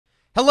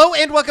Hello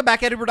and welcome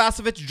back. Eddie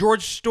Brodasovich,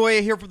 George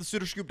Stoya here from the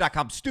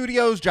SoonerScoop.com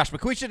studios. Josh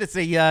McQuistion. It's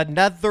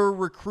another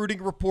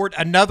recruiting report,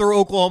 another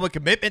Oklahoma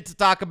commitment to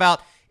talk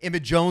about.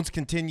 Emmett Jones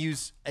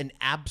continues an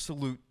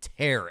absolute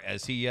tear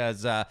as he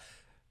is kind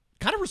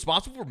of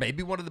responsible for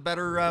maybe one of the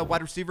better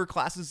wide receiver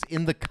classes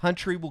in the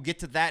country. We'll get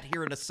to that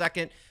here in a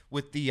second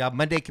with the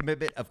Monday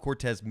commitment of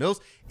Cortez Mills.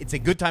 It's a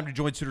good time to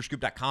join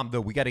SoonerScoop.com,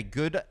 though. We got a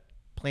good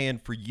plan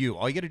for you.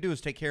 All you got to do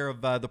is take care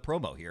of the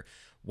promo here.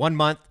 1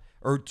 month.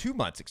 Or 2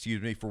 months, excuse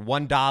me, for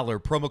 $1.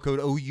 Promo code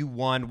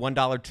OU1,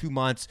 $1, 2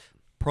 months,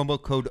 promo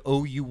code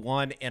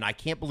OU1. And I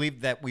can't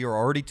believe that we are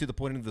already to the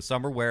point in the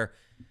summer where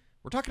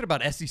we're talking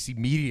about SEC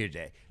Media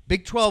Day.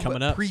 Big 12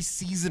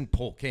 preseason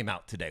poll came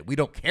out today. We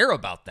don't care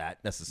about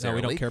that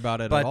necessarily. No, we don't care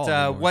about it at all.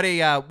 But what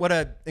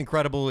a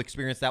incredible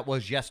experience that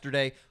was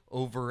yesterday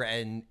over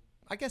in,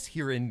 I guess,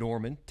 here in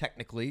Norman,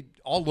 technically,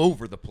 all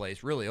over the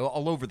place, really,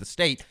 all over the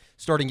state,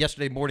 starting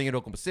yesterday morning in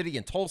Oklahoma City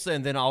and Tulsa,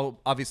 and then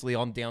obviously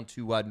on down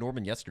to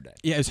Norman yesterday.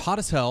 Yeah, it was hot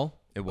as hell.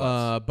 It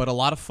was. But a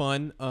lot of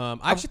fun. I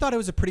actually thought it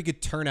was a pretty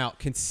good turnout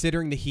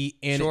considering the heat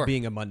and it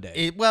being a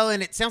Monday.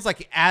 And it sounds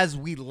like as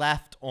we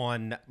left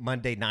on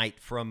Monday night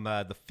from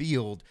the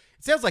field,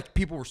 it sounds like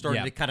people were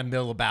starting to kind of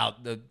mill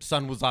about. The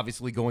sun was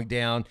obviously going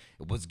down.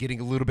 It was getting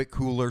a little bit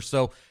cooler.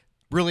 So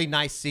really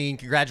nice scene.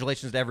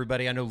 Congratulations to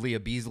everybody. I know Leah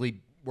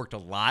Beasley worked a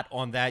lot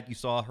on that. You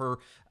saw her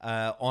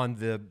on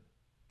the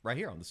right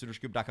here on the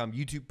SoonerScoop.com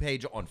YouTube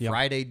page on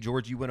Friday.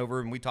 George, you went over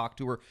and we talked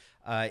to her.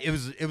 It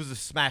was a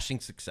smashing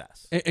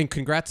success. And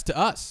congrats to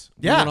us.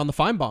 We went on the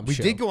Feinbaum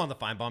show. We did go on the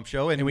Feinbaum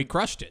show. And we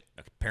crushed it.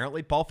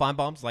 Apparently, Paul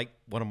Feinbaum's like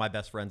one of my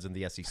best friends in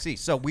the SEC.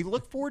 So we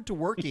look forward to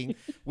working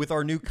with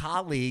our new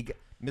colleague,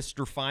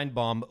 Mr.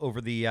 Feinbaum, over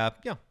the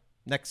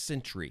next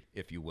century,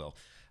 if you will.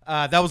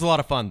 That was a lot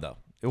of fun, though.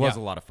 It was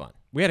a lot of fun.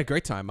 We had a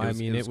great time.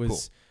 It was cool.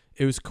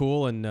 It was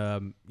cool, and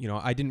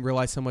I didn't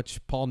realize how much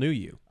Paul knew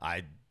you.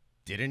 I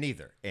didn't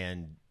either,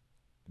 and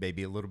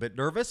maybe a little bit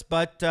nervous,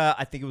 but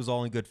I think it was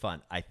all in good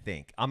fun. I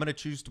think I'm going to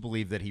choose to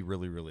believe that he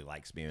really, really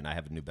likes me, and I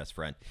have a new best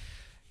friend.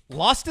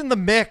 Lost in the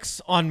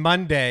mix on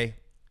Monday.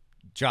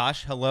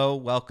 Josh, hello,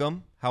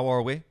 welcome. How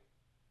are we?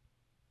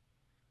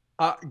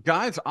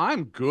 Guys,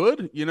 I'm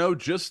good.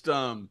 Just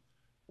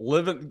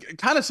living,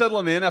 kind of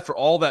settling in after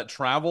all that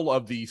travel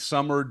of the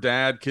summer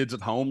dad, kids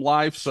at home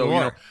life.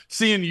 So,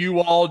 seeing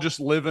you all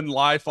just living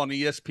life on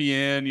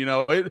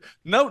ESPN,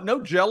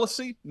 no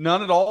jealousy,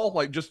 none at all.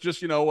 Like just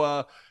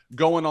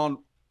going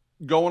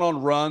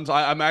on runs.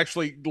 I'm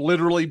actually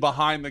literally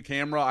behind the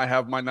camera. I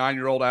have my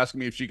 9-year-old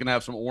asking me if she can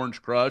have some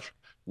Orange Crush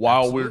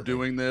while we're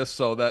doing this.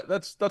 So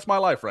that's my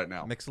life right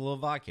now. Mix a little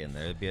vodka in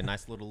there. It'd be a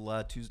nice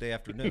little Tuesday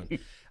afternoon.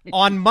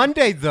 On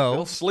Monday, though,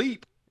 they'll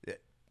sleep.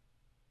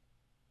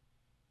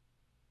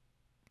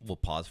 We'll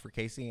pause for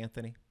Casey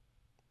Anthony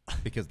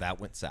because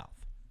that went south.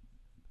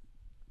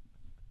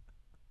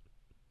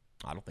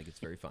 I don't think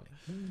it's very funny.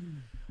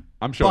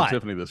 I'm showing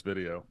Tiffany this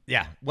video.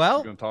 Yeah. Well,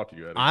 I'm going to talk to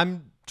you, Eddie.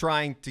 I'm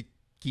trying to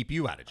keep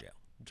you out of jail.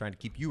 I'm trying to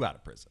keep you out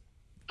of prison.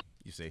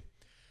 You see?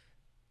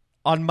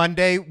 On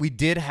Monday, we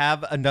did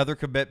have another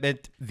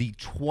commitment, the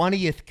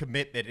 20th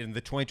commitment in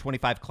the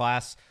 2025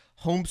 class.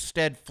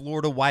 Homestead,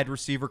 Florida wide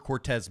receiver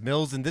Cortez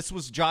Mills. And this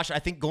was, Josh, I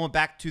think going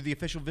back to the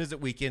official visit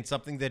weekend,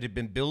 something that had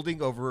been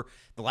building over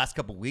the last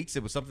couple of weeks.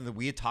 It was something that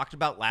we had talked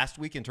about last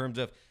week in terms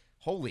of,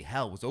 holy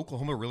hell, was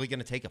Oklahoma really going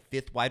to take a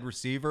fifth wide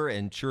receiver?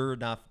 And sure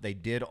enough, they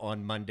did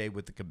on Monday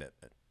with the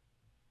commitment.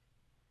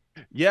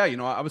 Yeah,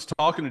 I was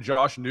talking to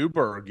Josh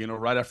Newberg,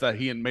 right after that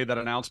he had made that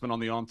announcement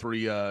on the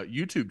On3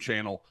 YouTube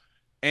channel.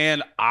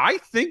 And I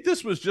think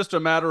this was just a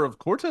matter of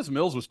Cortez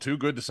Mills was too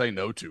good to say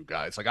no to,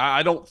 guys. Like,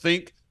 I don't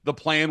think the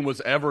plan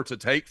was ever to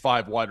take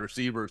 5 wide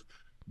receivers,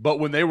 but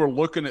when they were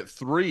looking at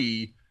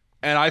 3,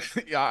 and I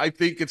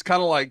think it's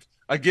kind of like,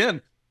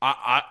 again,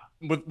 I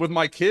with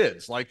my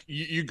kids, like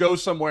you go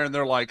somewhere and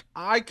they're like,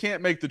 I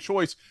can't make the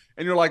choice,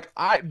 and you're like,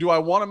 do I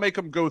want to make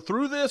them go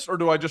through this, or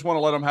do I just want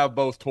to let them have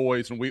both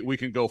toys and we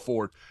can go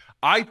forward?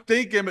 I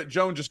think Emmett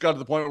Jones just got to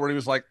the point where he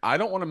was like, I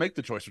don't want to make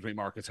the choice between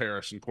Marcus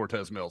Harris and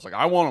Cortez Mills. Like,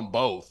 I want them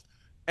both,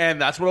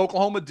 and that's what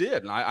Oklahoma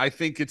did, and I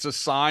think it's a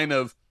sign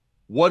of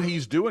what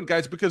he's doing,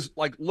 guys, because,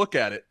 like, look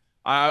at it.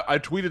 I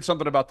tweeted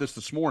something about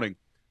this morning.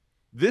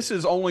 This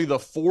is only the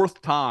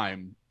 4th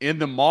time in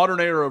the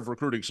modern era of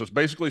recruiting, so it's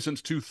basically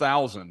since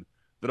 2000,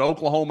 that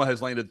Oklahoma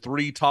has landed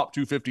 3 top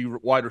 250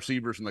 wide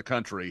receivers in the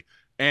country.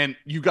 And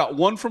you got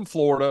one from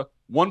Florida,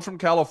 one from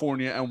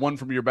California, and one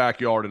from your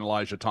backyard in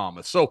Elijah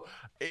Thomas. So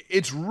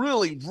it's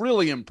really,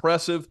 really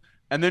impressive.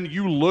 And then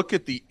you look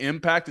at the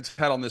impact it's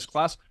had on this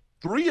class.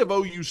 3 of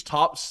OU's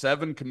top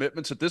 7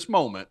 commitments at this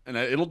moment, and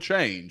it'll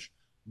change,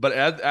 but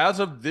as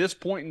of this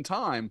point in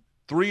time,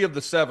 3 of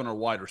the 7 are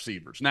wide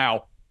receivers.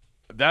 Now,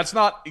 That's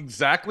not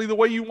exactly the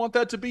way you want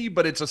that to be,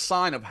 but it's a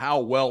sign of how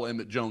well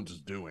Emmett Jones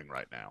is doing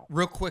right now.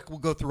 Real quick, we'll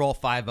go through all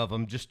 5 of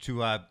them just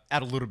to add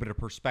a little bit of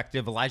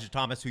perspective. Elijah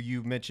Thomas, who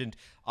you mentioned,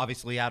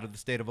 obviously out of the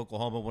state of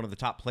Oklahoma, one of the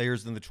top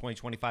players in the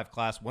 2025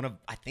 class, one of,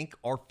 I think,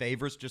 our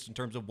favorites just in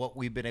terms of what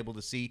we've been able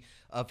to see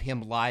of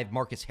him live.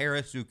 Marcus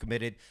Harris, who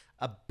committed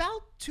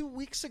about 2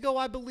 weeks ago,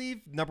 I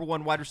believe,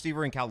 #1 wide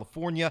receiver in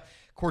California.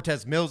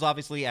 Cortez Mills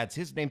obviously adds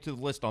his name to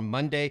the list on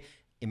Monday.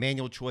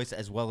 Emmanuel Choice,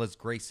 as well as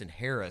Grayson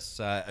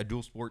Harris, a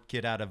dual sport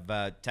kid out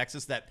of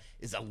Texas that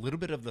is a little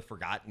bit of the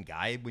forgotten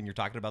guy when you're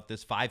talking about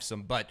this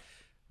fivesome. But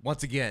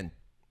once again,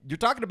 you're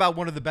talking about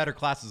one of the better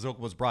classes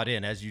Oklahoma's brought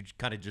in, as you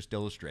kind of just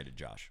illustrated,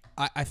 Josh.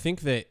 I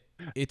think that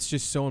it's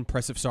just so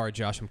impressive. Sorry,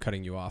 Josh, I'm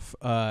cutting you off.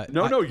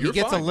 No, you're He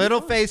gets fine. a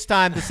little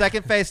FaceTime, the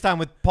second FaceTime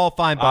with Paul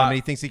Feinbaum, and he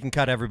thinks he can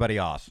cut everybody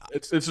off.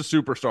 It's a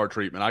superstar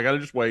treatment. I got to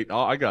just wait. Oh,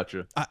 I got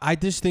you. I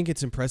just think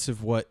it's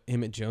impressive what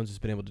Emmett Jones has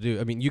been able to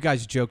do. I mean, you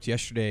guys joked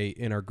yesterday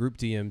in our group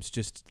DMs,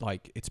 just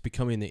like it's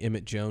becoming the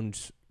Emmett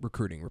Jones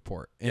recruiting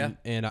report.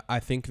 And I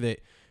think that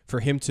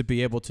for him to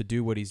be able to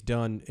do what he's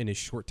done in his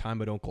short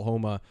time at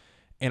Oklahoma,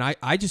 and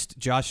I just,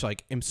 Josh,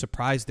 like, am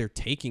surprised they're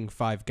taking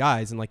 5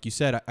 guys. And like you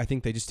said, I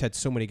think they just had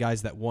so many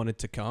guys that wanted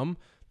to come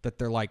that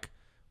they're like,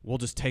 we'll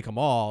just take them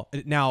all.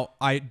 Now,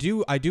 I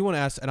do want to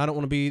ask, and I don't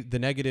want to be the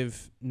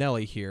negative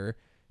Nelly here,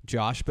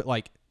 Josh, but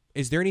like,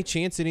 is there any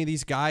chance any of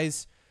these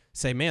guys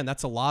say, man,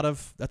 that's a lot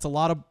of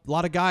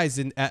guys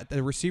at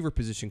the receiver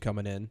position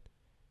coming in?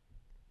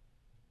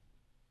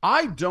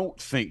 I don't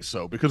think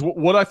so, because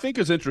what I think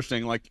is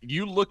interesting, like,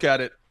 you look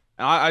at it,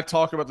 and I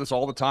talk about this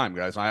all the time,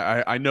 guys.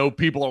 I know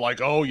people are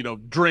like, oh,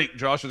 drink.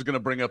 Josh is going to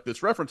bring up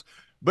this reference.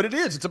 But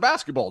it's a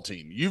basketball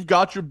team. You've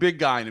got your big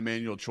guy in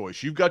Emmanuel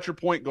Choice. You've got your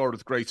point guard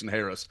with Grayson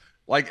Harris.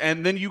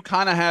 And then you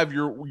kind of have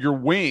your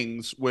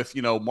wings with,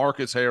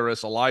 Marcus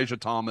Harris, Elijah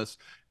Thomas,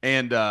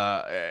 and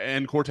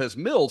Cortez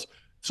Mills.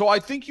 So I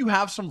think you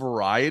have some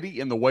variety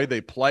in the way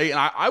they play. And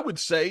I would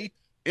say,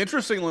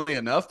 interestingly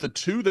enough, the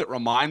 2 that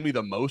remind me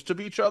the most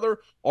of each other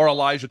are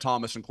Elijah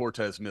Thomas and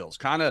Cortez Mills.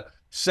 Kind of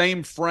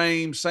same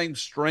frame, same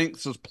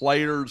strengths as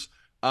players.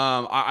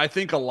 I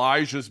think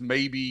Elijah's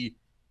maybe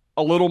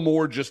a little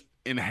more just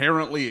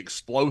inherently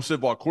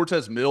explosive, while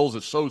Cortez Mills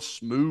is so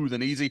smooth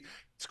and easy.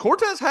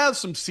 Cortez has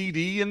some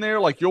CD in there.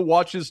 Like, you'll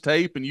watch his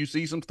tape and you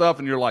see some stuff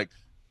and you're like,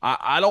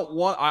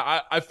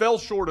 I fell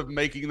short of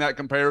making that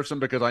comparison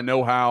because I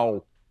know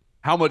how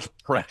much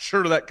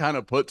pressure that kind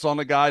of puts on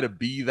a guy to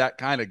be that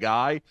kind of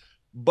guy.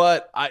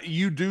 But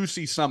you do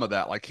see some of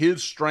that, like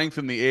his strength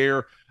in the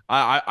air.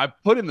 I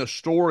put in the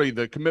story,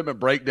 the commitment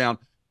breakdown,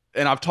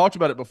 and I've talked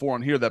about it before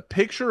on here, the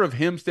picture of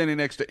him standing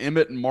next to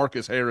Emmett and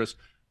Marcus Harris,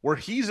 where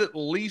he's at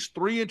least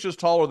 3 inches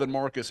taller than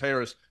Marcus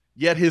Harris,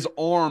 yet his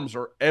arms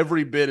are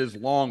every bit as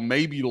long,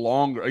 maybe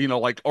longer,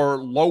 or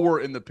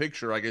lower in the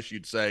picture, I guess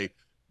you'd say,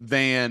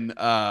 than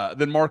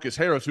Marcus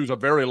Harris, who's a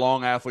very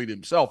long athlete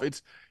himself.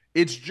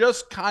 It's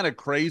just kind of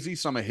crazy,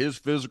 some of his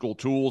physical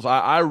tools.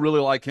 I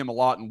really like him a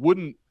lot and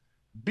wouldn't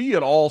be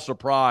at all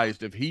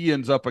surprised if he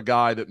ends up a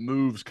guy that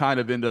moves kind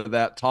of into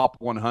that top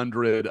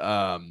 100,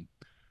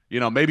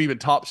 maybe even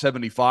top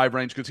 75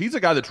 range, because he's a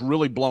guy that's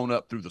really blown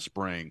up through the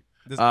spring.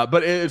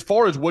 But as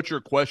far as what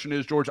your question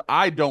is, George,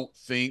 I don't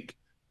think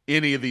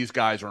any of these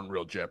guys are in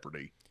real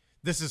jeopardy.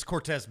 This is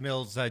Cortez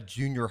Mills'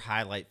 junior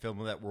highlight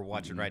film that we're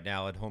watching right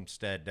now at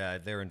Homestead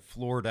there in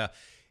Florida.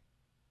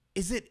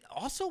 Is it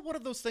also one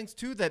of those things,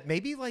 too, that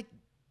maybe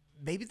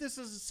this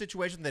is a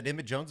situation that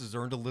Emmett Jones has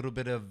earned a little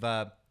bit of,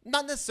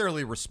 not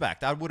necessarily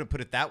respect, I wouldn't put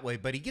it that way,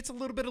 but he gets a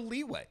little bit of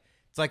leeway.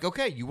 It's like,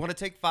 okay, you want to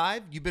take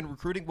 5, you've been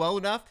recruiting well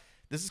enough,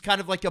 this is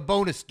kind of like a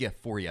bonus gift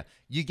for you.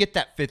 You get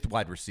that 5th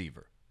wide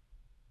receiver.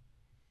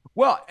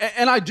 Well,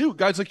 and I do,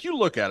 guys, like, you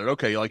look at it,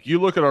 okay, like, you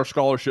look at our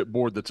scholarship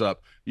board that's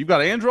up. You've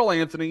got Andrell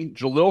Anthony,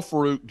 Jalil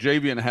Farouk,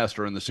 Javian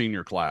Hester in the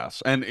senior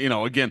class. And,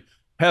 again,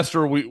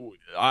 Hester,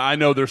 I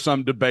know there's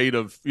some debate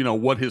of,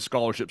 what his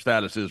scholarship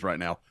status is right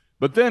now.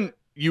 But then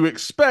you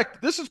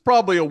expect this is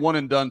probably a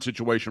one-and-done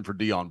situation for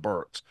Deion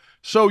Burks.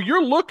 So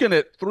you're looking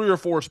at 3 or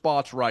 4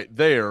 spots right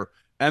there.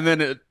 And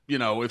then,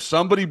 if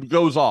somebody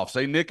goes off,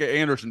 say Nick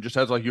Anderson just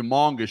has a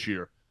humongous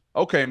year,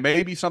 okay,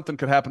 maybe something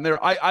could happen there.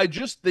 I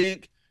just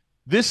think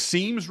this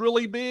seems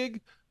really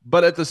big.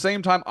 But at the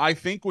same time, I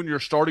think when you're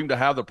starting to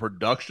have the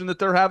production that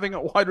they're having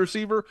at wide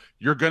receiver,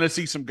 you're going to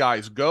see some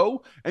guys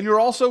go. And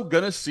you're also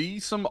going to see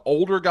some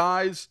older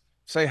guys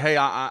say, hey,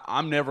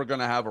 I'm never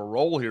going to have a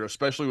role here,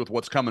 especially with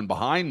what's coming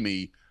behind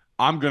me.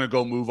 I'm going to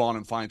go move on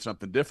and find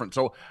something different.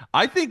 So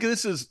I think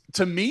this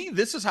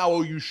is how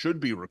OU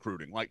should be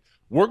recruiting. Like,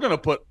 we're going to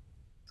put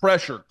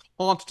pressure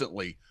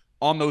constantly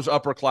on those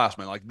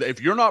upperclassmen. Like, if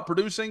you're not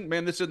producing,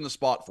 man, this isn't the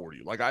spot for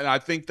you. Like, I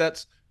think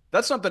that's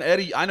something,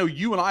 Eddie, I know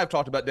you and I have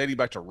talked about dating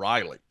back to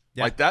Riley.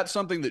 Yeah. Like, that's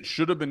something that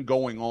should have been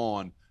going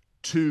on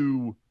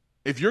to,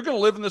 if you're going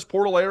to live in this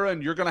portal era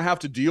and you're going to have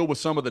to deal with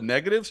some of the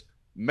negatives,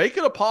 make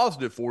it a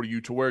positive for you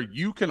to where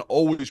you can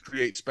always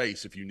create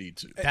space if you need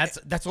to.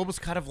 That's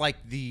almost kind of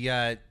like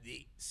the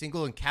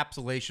single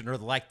encapsulation or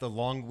like the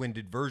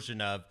long-winded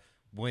version of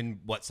when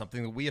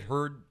something that we had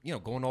heard,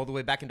 going all the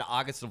way back into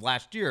August of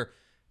last year,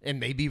 and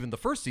maybe even the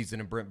first season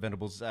in Brent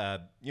Venables,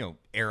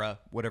 era,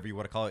 whatever you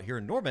want to call it here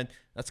in Norman,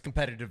 that's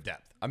competitive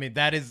depth. I mean,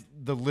 that is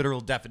the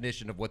literal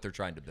definition of what they're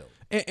trying to build.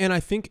 And I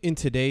think in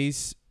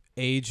today's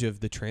age of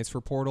the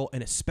transfer portal,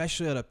 and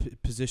especially at a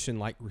position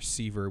like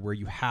receiver where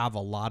you have a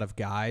lot of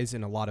guys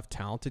and a lot of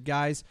talented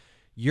guys,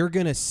 you're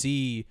going to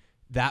see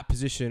that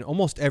position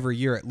almost every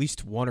year, at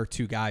least one or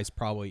two guys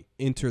probably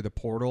enter the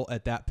portal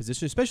at that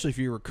position, especially if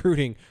you're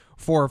recruiting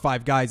 4 or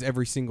 5 guys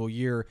every single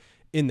year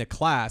in the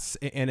class.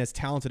 And as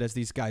talented as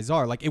these guys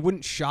are, like, it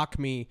wouldn't shock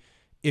me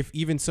if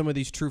even some of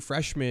these true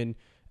freshmen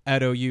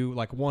at OU,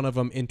 like one of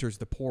them enters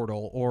the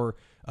portal, or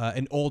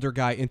an older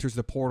guy enters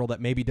the portal that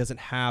maybe doesn't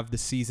have the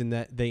season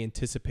that they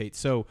anticipate.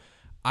 So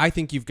I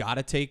think you've got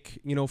to take,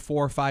 4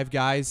 or 5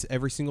 guys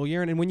every single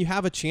year. And when you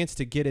have a chance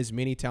to get as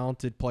many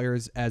talented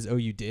players as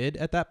OU did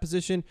at that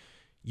position,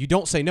 you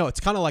don't say no. It's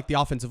kind of like the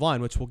offensive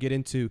line, which we'll get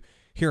into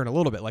here in a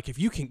little bit. Like, if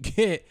you can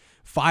get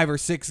 5 or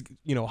 6,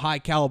 high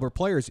caliber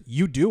players,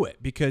 you do it,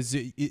 because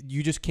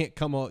you just can't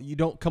you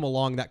don't come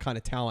along that kind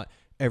of talent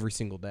every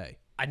single day.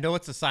 I know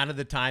it's a sign of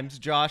the times,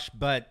 Josh,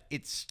 but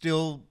it's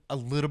still a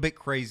little bit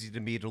crazy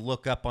to me to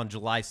look up on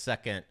July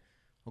 2nd.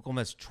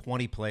 Oklahoma has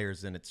 20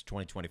 players in its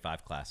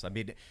 2025 class. I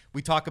mean,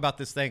 we talk about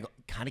this thing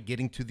kind of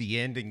getting to the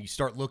end, and you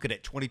start looking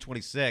at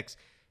 2026.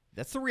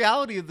 That's the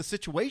reality of the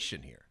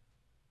situation here.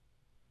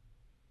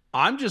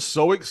 I'm just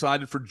so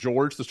excited for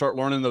George to start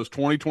learning those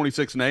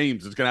 2026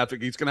 names. He's gonna have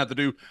to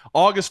do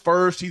August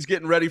 1st. He's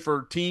getting ready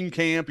for team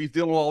camp. He's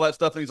dealing with all that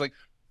stuff, and he's like,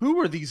 who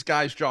are these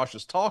guys Josh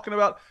is talking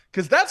about?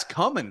 Because that's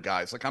coming,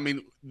 guys. Like, I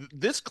mean,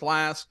 this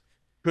class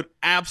could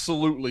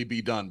absolutely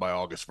be done by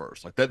August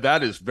 1st. Like,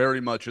 that is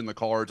very much in the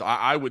cards.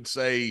 I would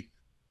say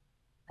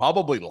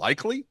probably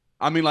likely.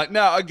 I mean, like,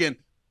 now, again,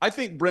 I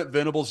think Brent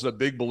Venables is a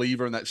big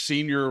believer in that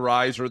senior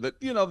riser that,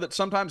 that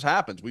sometimes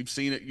happens. We've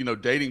seen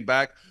it, dating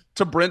back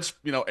to Brent's,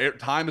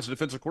 time as a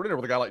defensive coordinator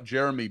with a guy like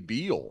Jeremy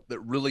Beal that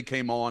really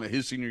came on in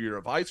his senior year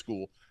of high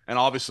school and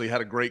obviously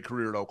had a great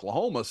career at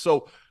Oklahoma.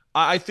 So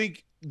I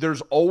think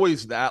there's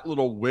always that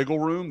little wiggle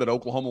room that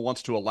Oklahoma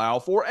wants to allow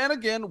for. And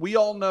again, we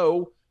all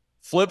know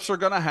flips are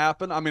going to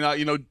happen. I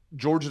mean,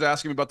 George is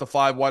asking me about the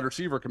 5 wide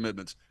receiver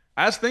commitments.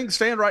 As things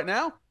stand right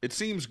now, it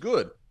seems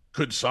good.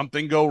 Could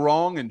something go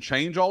wrong and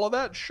change all of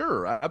that?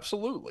 Sure,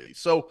 absolutely.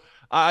 So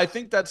I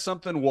think that's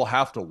something we'll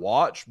have to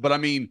watch. But I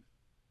mean,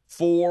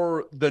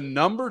 for the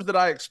numbers that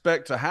I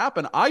expect to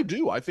happen, I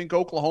do. I think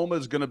Oklahoma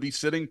is going to be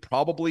sitting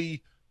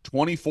probably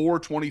 24,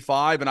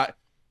 25. And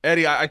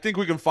Eddie, I think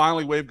we can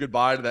finally wave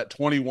goodbye to that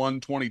 21,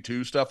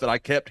 22 stuff that I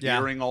kept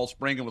hearing all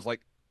spring and was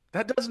like,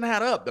 that doesn't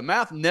add up. The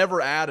math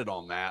never added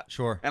on that.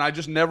 Sure. And I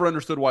just never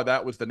understood why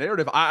that was the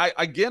narrative.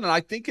 And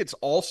I think it's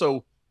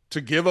also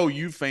to give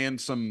OU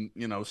fans some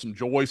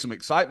joy, some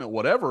excitement,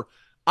 whatever.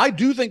 I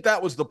do think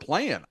that was the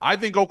plan. I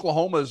think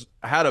Oklahoma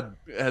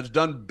has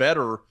done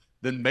better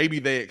than maybe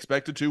they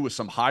expected to with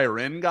some higher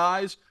end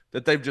guys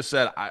that they've just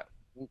said,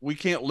 we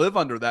can't live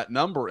under that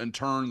number and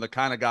turn the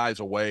kind of guys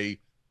away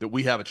that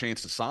we have a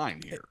chance to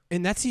sign here.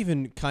 And that's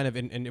even kind of,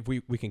 and if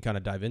we can kind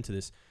of dive into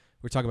this,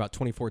 we're talking about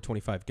 24,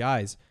 25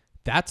 guys.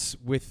 That's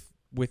with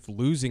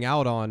losing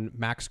out on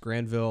Max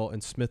Granville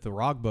and Smith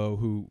Orogbo,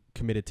 who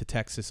committed to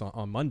Texas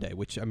on Monday,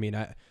 which, I mean,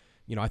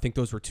 I think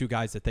those were 2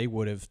 guys that they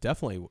would have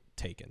definitely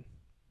taken.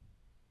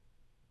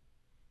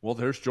 Well,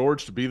 there's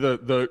George to be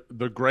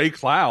the gray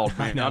cloud,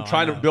 man. I'm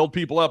trying to build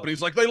people up, and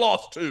he's like, they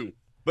lost 2.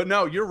 But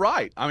no, you're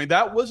right. I mean,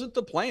 that wasn't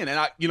the plan.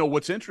 And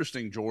what's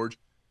interesting, George,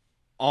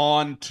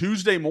 on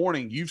Tuesday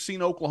morning, you've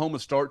seen Oklahoma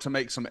start to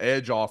make some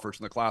edge offers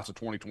in the class of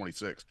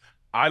 2026.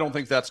 I don't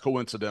think that's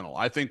coincidental.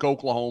 I think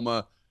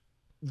Oklahoma,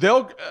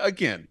 they're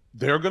going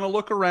to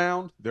look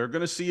around. They're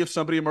going to see if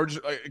somebody emerges.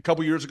 A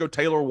couple years ago,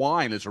 Taylor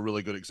Wine is a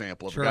really good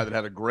example of a guy that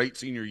had a great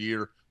senior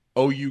year.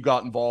 OU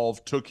got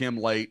involved, took him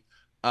late.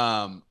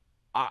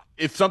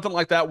 If something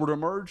like that were to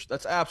emerge,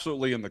 that's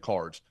absolutely in the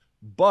cards.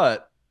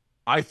 But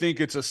I think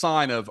it's a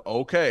sign of,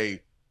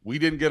 okay, we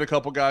didn't get a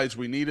couple guys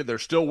we needed. They're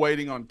still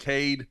waiting on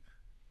Cade.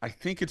 I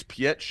think it's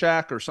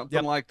Pietschak or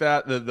something like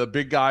that, the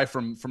big guy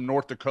from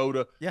North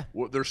Dakota. Yeah.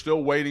 They're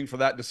still waiting for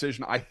that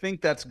decision. I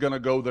think that's going to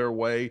go their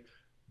way.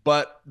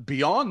 But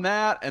beyond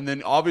that, and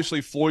then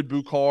obviously Floyd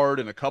Buchard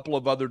and a couple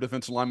of other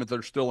defensive linemen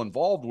they're still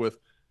involved with,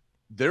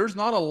 there's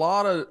not a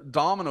lot of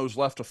dominoes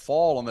left to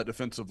fall on that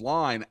defensive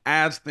line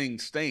as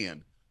things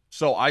stand.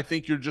 So I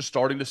think you're just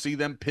starting to see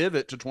them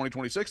pivot to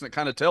 2026, and it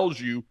kind of tells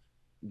you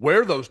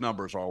where those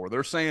numbers are, where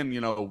they're saying,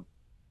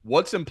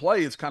 what's in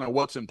play is kind of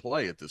what's in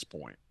play at this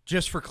point.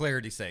 Just for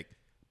clarity's sake,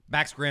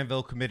 Max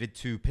Granville committed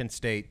to Penn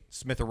State,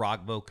 Smith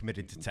Orogbo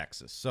committed to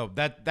Texas. So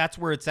that's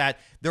where it's at.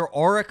 There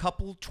are a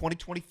couple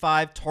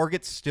 2025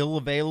 targets still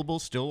available,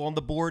 still on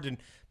the board, and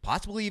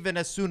possibly even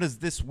as soon as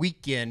this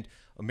weekend.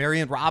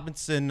 Marion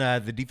Robinson,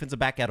 the defensive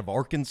back out of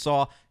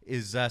Arkansas,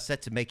 is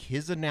set to make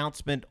his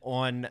announcement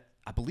on,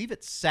 I believe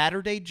it's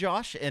Saturday,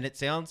 Josh, and it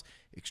sounds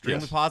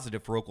extremely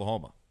positive for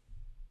Oklahoma.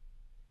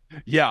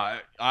 Yeah,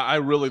 I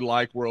really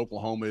like where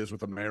Oklahoma is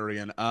with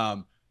Marion.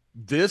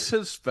 This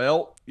has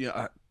felt,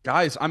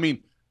 guys, I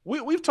mean,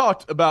 we've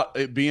talked about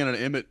it being an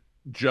Emmett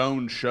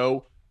Jones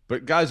show,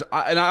 but guys,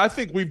 I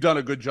think we've done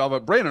a good job.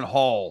 But Brandon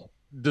Hall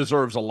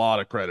deserves a lot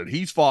of credit.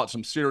 He's fought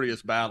some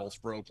serious battles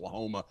for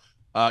Oklahoma.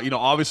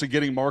 Obviously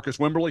getting Marcus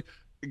Wimberly.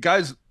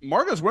 Guys,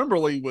 Marcus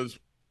Wimberly was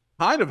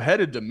kind of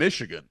headed to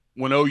Michigan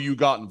when OU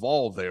got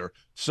involved there.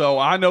 So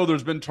I know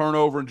there's been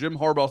turnover and Jim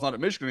Harbaugh's not at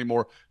Michigan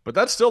anymore, but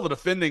that's still the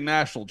defending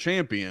national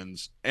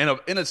champions and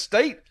in a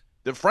state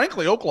that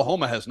frankly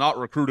Oklahoma has not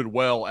recruited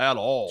well at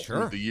all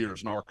through the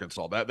years in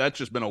Arkansas. That's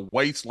just been a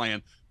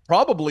wasteland.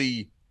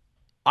 Probably,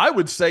 I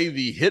would say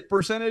the hit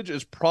percentage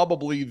is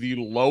probably the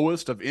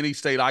lowest of any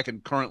state I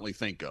can currently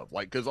think of.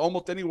 Like, because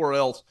almost anywhere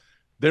else,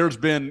 there's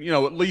been,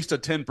 at least a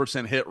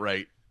 10% hit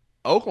rate.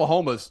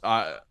 Oklahoma's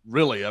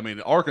really,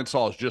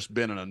 Arkansas has just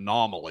been an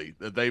anomaly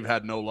that they've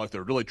had no luck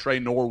there. Really, Trey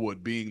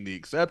Norwood being the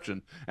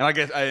exception, and I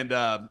guess,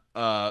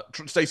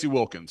 Stacey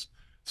Wilkins.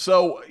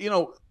 So,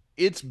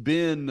 it's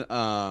been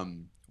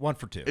 1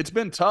 for 2. It's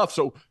been tough.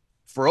 So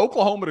for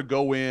Oklahoma to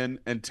go in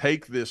and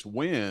take this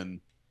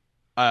win,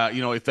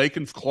 if they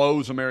can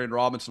close Marion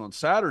Robinson on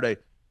Saturday,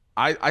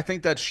 I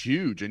think that's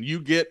huge. And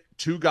you get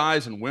two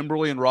guys in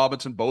Wimberly and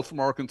Robinson, both from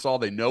Arkansas.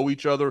 They know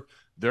each other.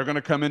 They're going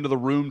to come into the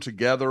room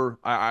together.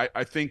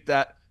 I think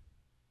that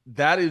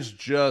is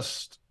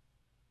just,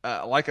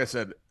 like I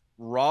said,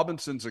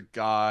 Robinson's a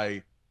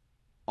guy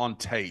on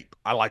tape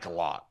I like a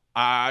lot.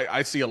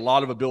 I see a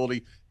lot of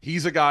ability.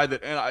 He's a guy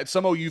that, and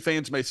some OU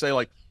fans may say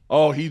like,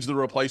 oh, he's the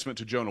replacement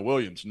to Jonah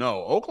Williams.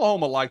 No,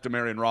 Oklahoma liked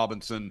Marion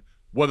Robinson,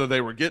 whether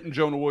they were getting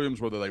Jonah Williams,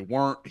 whether they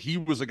weren't. He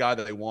was a guy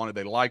that they wanted.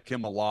 They liked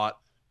him a lot.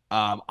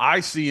 I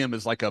see him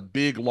as like a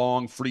big,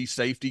 long, free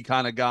safety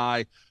kind of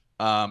guy,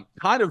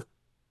 kind of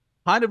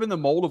in the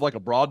mold of like a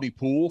Brodney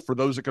Poole, for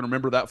those that can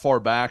remember that far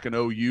back in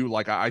OU.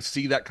 Like I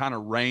see that kind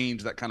of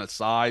range, that kind of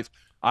size.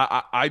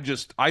 I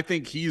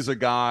think he's a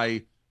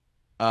guy.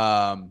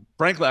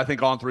 Frankly, I think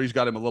On3's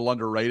got him a little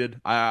underrated.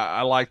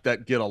 I like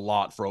that get a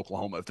lot for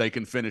Oklahoma if they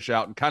can finish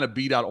out and kind of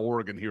beat out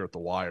Oregon here at the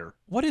wire.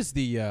 What is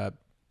the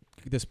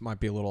this might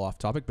be a little off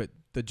topic, but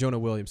the Jonah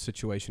Williams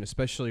situation,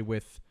 especially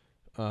with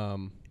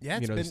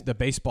the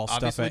baseball stuff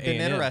obviously at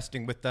been A&M.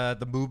 interesting with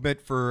the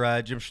movement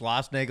for Jim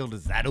Schlossnagle.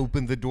 Does that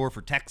open the door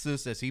for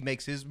Texas as he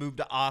makes his move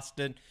to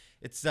Austin?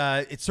 It's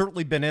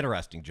certainly been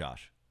interesting,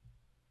 Josh.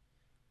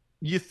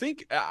 You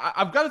think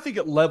I've got to think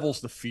it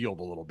levels the field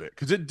a little bit,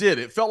 because it did.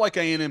 It felt like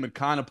A&M had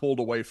kind of pulled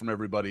away from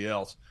everybody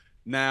else.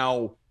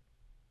 Now,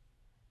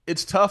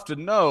 it's tough to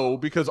know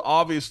because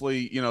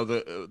obviously,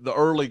 the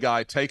early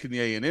guy taking the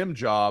A&M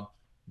job,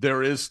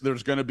 there's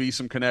going to be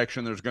some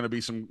connection. There's going to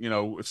be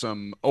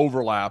some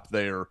overlap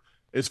there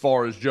as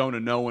far as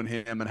Jonah knowing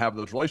him and having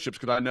those relationships.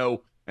 Because I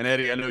know, and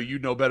Eddie, I know you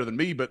know better than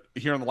me, but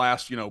here in the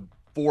last 4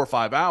 or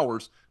 5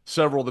 hours,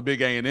 several of the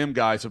big A&M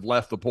guys have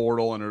left the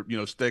portal and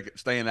are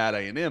staying at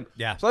A&M.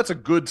 Yeah. So that's a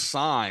good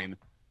sign.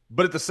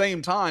 But at the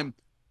same time,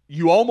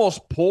 you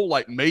almost pull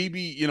like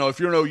maybe if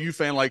you're an OU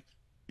fan, like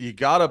you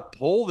got to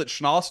pull that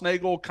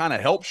Schlossnagle kind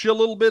of helps you a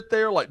little bit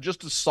there, like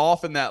just to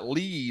soften that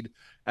lead.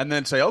 And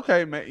then say,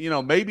 okay,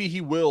 maybe he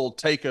will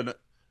take an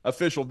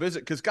official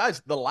visit. Because,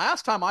 guys, the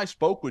last time I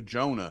spoke with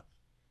Jonah,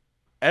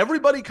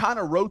 everybody kind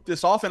of wrote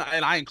this off, and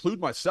I include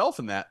myself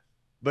in that.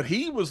 But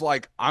he was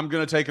like, I'm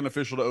going to take an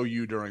official to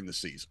OU during the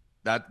season.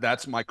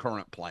 That's my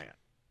current plan.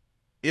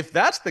 If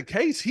that's the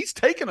case, he's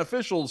taken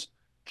officials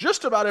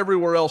just about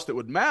everywhere else that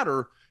would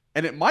matter,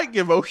 and it might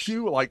give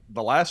OU, like,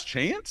 the last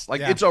chance. Like,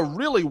 It's a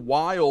really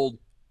wild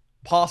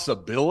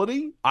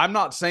possibility. I'm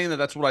not saying that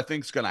that's what I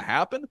think is going to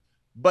happen.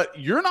 But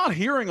you're not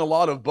hearing a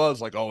lot of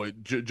buzz like, oh,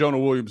 Jonah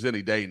Williams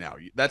any day now.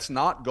 That's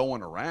not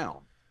going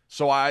around.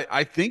 So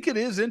I think it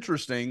is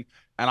interesting.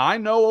 And I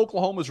know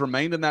Oklahoma's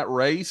remained in that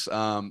race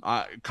kind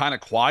of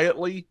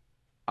quietly.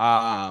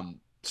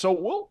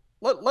 So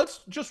let's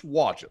just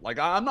watch it. Like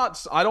I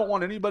don't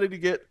want anybody to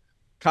get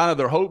kind of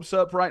their hopes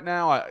up right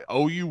now.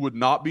 OU would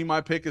not be my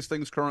pick as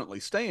things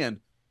currently stand.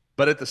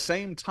 But at the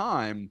same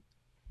time,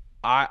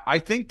 I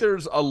think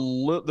there's been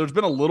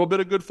a little bit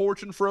of good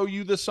fortune for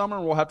OU this summer,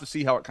 and we'll have to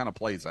see how it kind of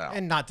plays out.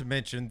 And not to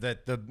mention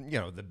that the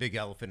big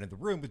elephant in the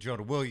room with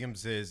Jonah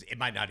Williams is it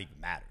might not even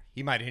matter.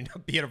 He might end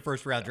up being a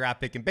first-round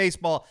draft pick in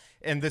baseball,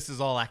 and this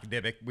is all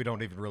academic. We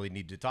don't even really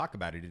need to talk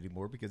about it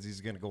anymore because he's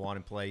going to go on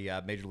and play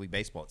Major League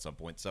Baseball at some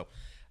point. So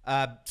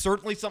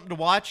certainly something to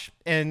watch,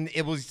 and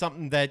it was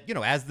something that,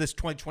 as this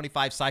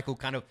 2025 cycle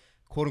kind of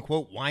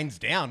quote-unquote winds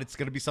down, it's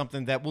going to be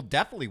something that we'll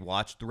definitely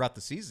watch throughout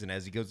the season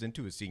as he goes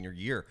into his senior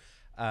year.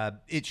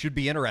 It should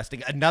be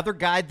interesting. Another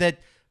guy that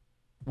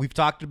we've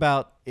talked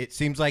about, it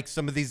seems like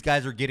some of these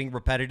guys are getting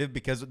repetitive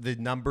because the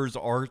numbers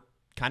are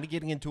kind of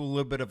getting into a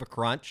little bit of a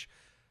crunch.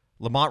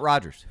 Lamont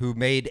Rogers, who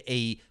made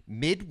a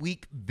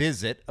midweek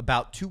visit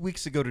about 2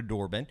 weeks ago to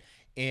Dorman.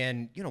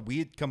 And, we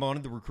had come on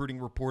in the recruiting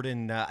report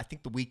in, I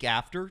think, the week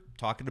after,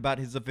 talking about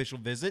his official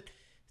visit.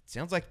 It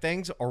sounds like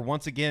things are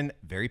once again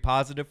very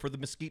positive for the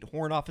Mesquite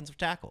Horn offensive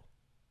tackle.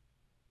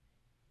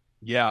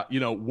 Yeah,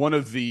 one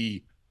of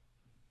the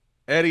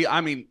Eddie,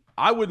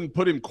 I wouldn't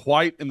put him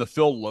quite in the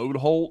Phil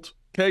Lodeholt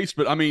case,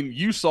 but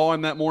you saw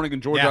him that morning,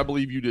 and George, I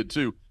believe you did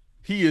too.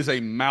 he is a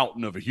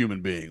mountain of a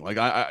human being. Like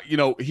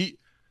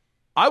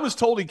I was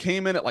told he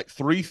came in at like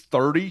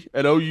 330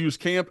 at OU's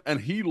camp, and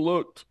he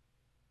looked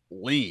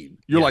lean.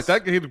 You're like,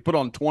 that kid could put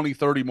on 20,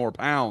 30 more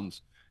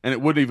pounds, and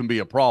it wouldn't even be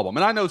a problem.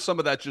 And I know some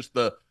of that's just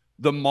the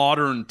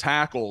modern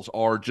tackles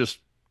are just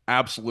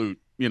absolute,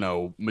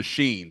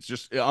 machines,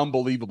 just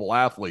unbelievable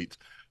athletes.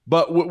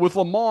 But with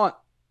Lamont,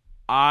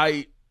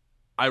 I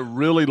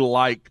really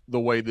like the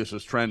way this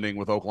is trending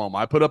with Oklahoma.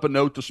 I put up a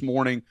note this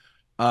morning.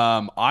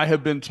 I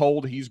have been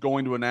told he's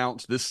going to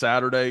announce this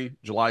Saturday,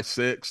 July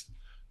 6th.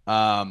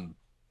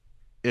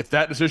 If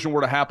that decision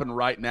were to happen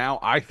right now,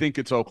 I think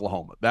it's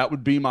Oklahoma. That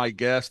would be my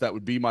guess. That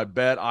would be my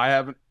bet.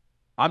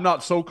 I'm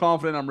not so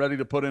confident I'm ready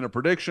to put in a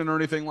prediction or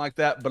anything like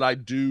that, but I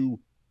do.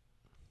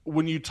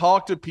 When you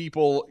talk to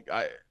people,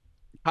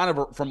 kind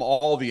of from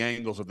all the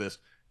angles of this,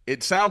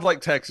 it sounds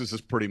like Texas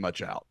is pretty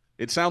much out.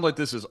 It sounds like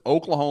this is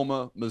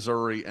Oklahoma,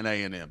 Missouri, and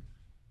A&M.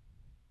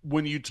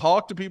 When you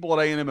talk to people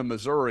at A&M and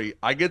Missouri,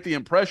 I get the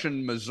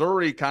impression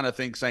Missouri kind of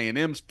thinks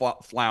A&M's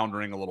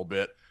floundering a little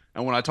bit.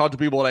 And when I talk to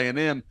people at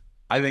A&M,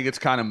 I think it's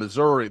kind of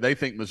Missouri. They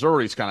think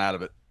Missouri's kind of out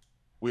of it.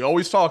 We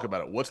always talk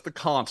about it. What's the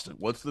constant?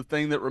 What's the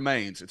thing that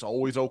remains? It's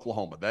always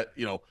Oklahoma.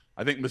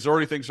 I think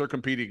Missouri thinks they're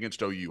competing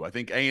against OU. I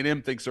think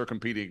A&M thinks they're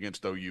competing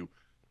against OU.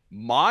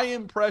 My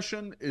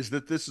impression is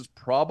that this is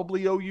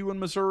probably OU and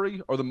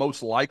Missouri are the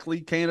most likely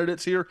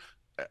candidates here.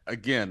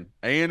 Again,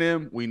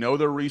 A&M, we know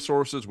their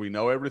resources. We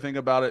know everything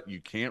about it.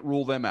 You can't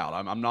rule them out.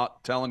 I'm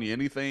not telling you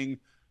anything,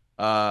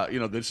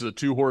 this is a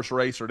two-horse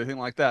race or anything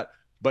like that.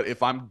 But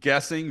if I'm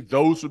guessing,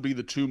 those would be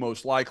the two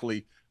most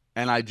likely.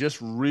 And I just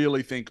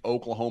really think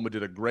Oklahoma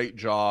did a great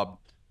job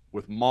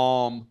with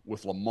Mom,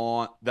 with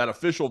Lamont. That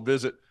official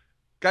visit,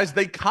 guys,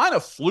 they kind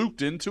of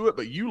fluked into it,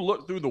 but you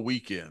look through the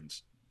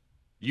weekends.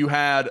 You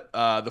had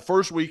the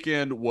first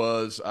weekend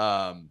was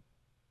Darius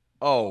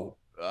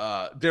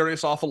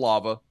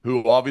Afalava,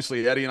 who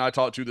obviously Eddie and I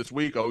talked to this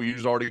week.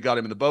 OU's already got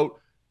him in the boat.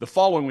 The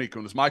following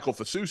weekend was Michael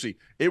Fasusi.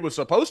 It was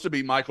supposed to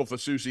be Michael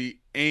Fasusi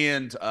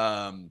and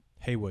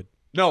Haywood.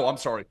 No, I'm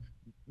sorry.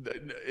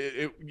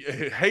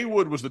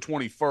 Haywood was the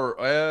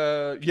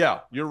 21st. Yeah,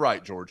 you're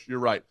right, George. You're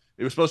right.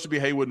 It was supposed to be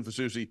Haywood and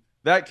Fasusi.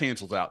 That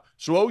cancels out.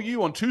 So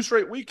OU on 2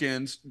 straight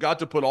weekends got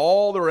to put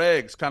all their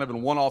eggs kind of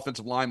in one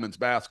offensive lineman's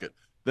basket.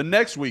 The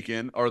next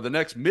weekend, or the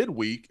next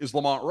midweek, is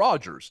Lamont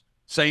Rogers.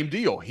 Same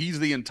deal. He's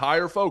the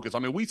entire focus. I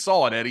mean, we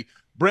saw it, Eddie.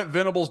 Brent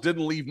Venables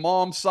didn't leave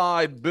Mom's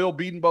side. Bill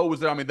Bedenbaugh was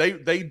there. I mean,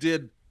 they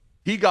did.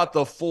 He got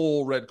the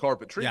full red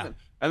carpet treatment.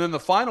 Yeah. And then the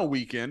final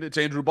weekend, it's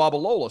Andrew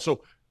Babalola.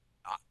 So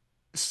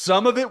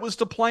some of it was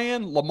to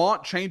plan.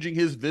 Lamont changing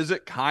his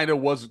visit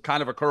was a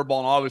curveball,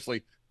 and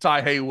obviously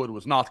Ty Haywood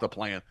was not the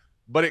plan.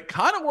 But it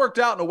kind of worked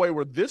out in a way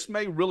where this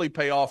may really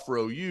pay off for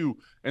OU,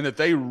 and that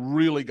they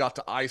really got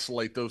to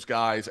isolate those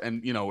guys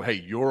and,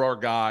 hey, you're our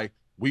guy.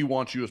 We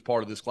want you as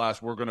part of this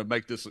class. We're going to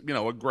make this,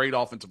 a great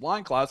offensive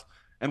line class.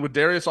 And with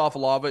Darius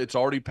Afalava, it's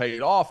already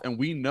paid off, and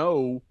we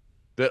know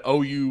that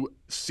OU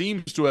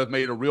seems to have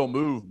made a real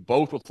move,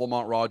 both with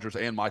Lamont Rogers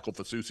and Michael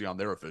Fasusi on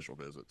their official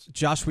visits.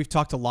 Josh, we've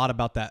talked a lot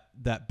about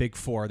that big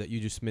four that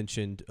you just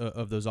mentioned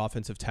of those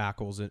offensive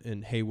tackles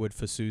and Haywood,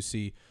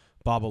 Fasusi,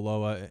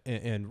 Babalola,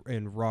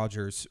 and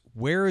Rogers.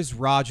 Where is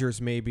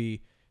Rogers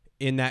maybe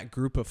in that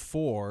group of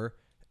four?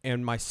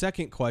 And my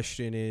second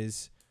question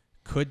is,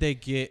 could they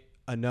get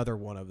another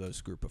one of those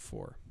group of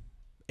four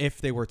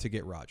if they were to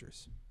get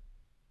Rogers?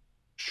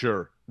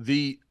 Sure.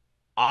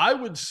 I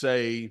would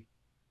say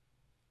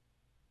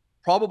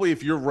probably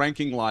if you're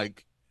ranking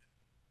like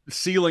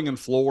ceiling and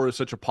floor is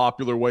such a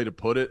popular way to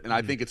put it, and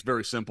I think it's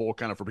very simple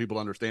kind of for people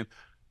to understand,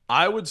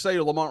 I would say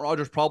Lamont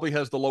Rogers probably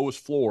has the lowest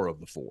floor of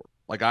the four.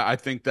 Like I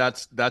think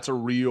that's a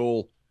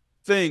real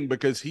thing,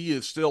 because he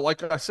is still,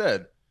 like I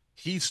said,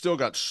 he's still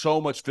got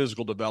so much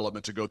physical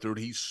development to go through.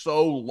 He's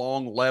so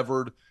long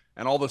levered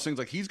and all those things.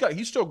 Like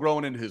he's still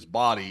growing into his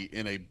body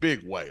in a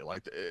big way.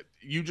 Like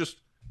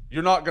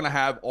you're not going to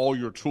have all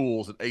your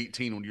tools at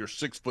 18 when you're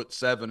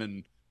 6'7"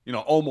 and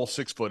almost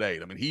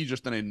 6'8". I mean, he's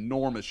just an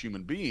enormous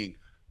human being.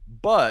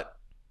 But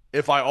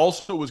if I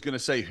also was going to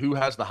say who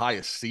has the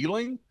highest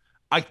ceiling,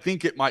 I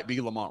think it might be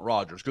Lamont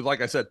Rogers. Because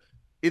like I said,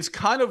 it's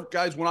kind of,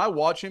 guys, when I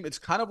watch him, it's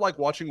kind of like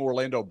watching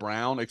Orlando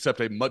Brown,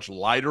 except a much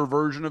lighter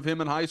version of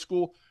him in high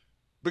school.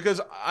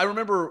 Because I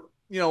remember,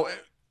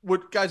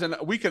 guys, and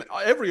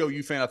every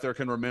OU fan out there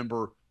can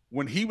remember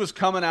when he was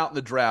coming out in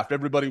the draft,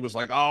 everybody was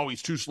like, oh,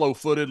 he's too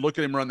slow-footed. Look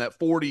at him run that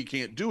 40. He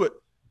can't do it.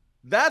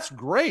 That's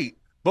great.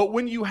 But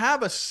when you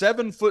have a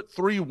 7'3"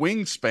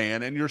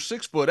 wingspan and you're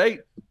 6'8",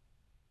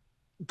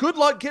 good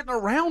luck getting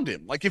around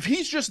him. Like if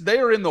he's just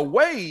there in the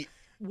way,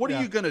 what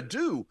are you going to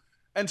do?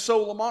 And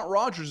so Lamont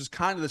Rogers is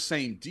kind of the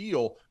same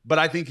deal, but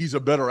I think he's a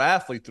better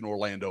athlete than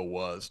Orlando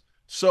was.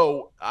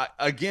 So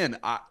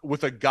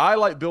with a guy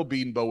like Bill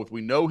Bedenbaugh,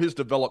 we know his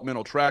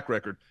developmental track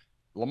record,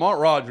 Lamont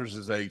Rogers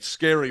is a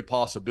scary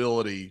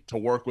possibility to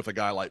work with a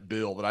guy like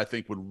Bill that I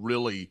think would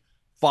really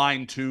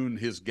fine-tune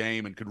his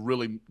game and could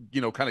really,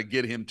 kind of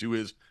get him to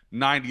his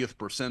 90th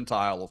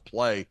percentile of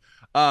play.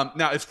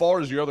 Now, as far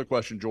as your other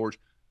question, George,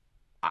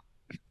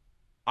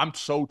 I'm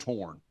so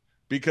torn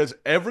because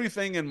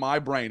everything in my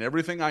brain,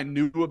 everything I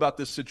knew about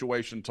this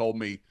situation told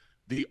me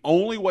the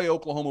only way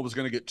Oklahoma was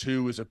going to get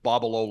 2 is if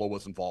Babalola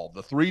was involved.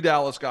 The 3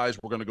 Dallas guys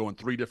were going to go in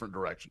 3 different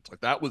directions.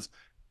 Like, that was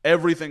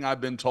everything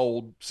I've been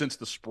told since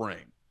the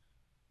spring.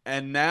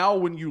 And now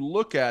when you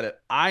look at it,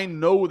 I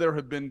know there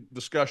have been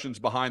discussions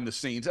behind the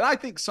scenes. And I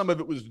think some of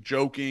it was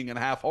joking and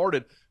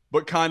half-hearted,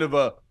 but kind of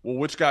a, well,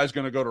 which guy's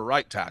going to go to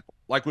right tackle?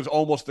 Like, was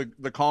almost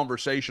the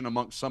conversation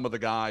amongst some of the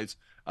guys.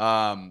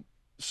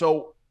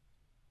 So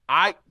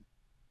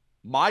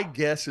my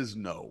guess is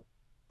no.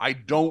 I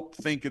don't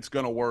think it's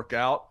going to work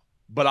out,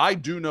 but I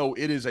do know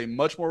it is a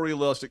much more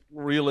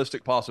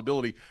realistic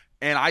possibility.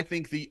 And I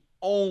think the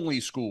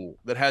only school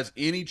that has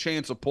any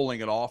chance of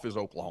pulling it off is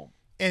Oklahoma.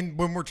 And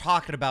when we're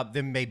talking about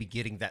them maybe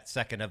getting that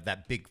second of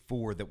that big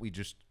 4 that we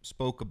just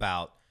spoke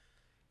about,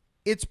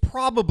 it's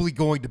probably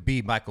going to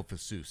be Michael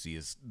Fasusi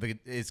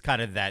is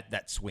kind of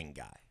that swing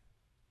guy.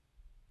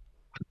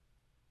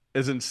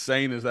 As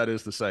insane as that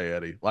is to say,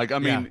 Eddie. Like, I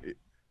mean,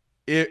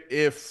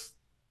 if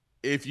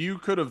you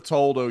could have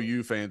told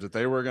OU fans that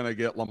they were going to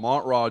get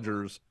Lamont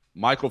Rogers,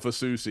 Michael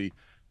Fasusi,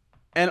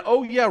 and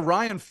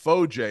Ryan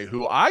Foje,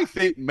 who I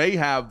think may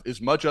have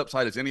as much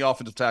upside as any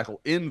offensive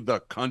tackle in the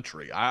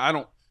country. I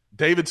don't.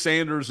 David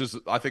Sanders is,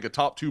 I think, a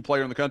top 2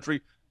 player in the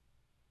country.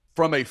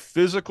 From a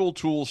physical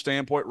tool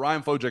standpoint,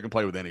 Ryan Foje can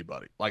play with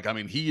anybody. Like, I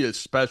mean, he is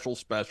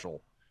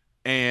special.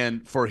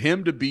 And for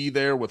him to be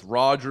there with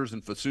Rogers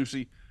and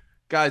Fasusi,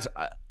 guys,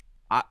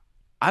 I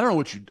don't know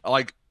what you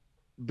like.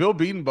 Bill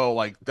Bedenbaugh,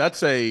 like,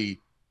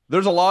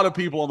 there's a lot of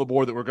people on the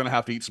board that we're going to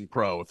have to eat some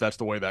crow if that's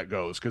the way that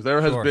goes, because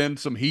there has been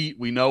some heat.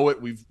 We know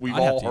it. We've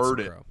all heard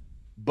it.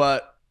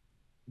 But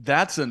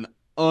that's an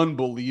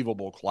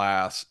unbelievable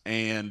class,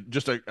 and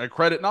just a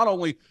credit not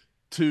only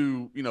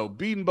to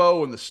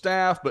Bedenbaugh and the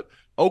staff, but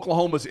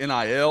Oklahoma's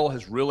NIL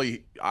has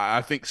really,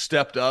 I think,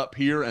 stepped up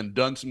here and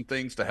done some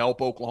things to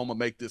help Oklahoma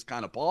make this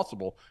kind of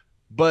possible.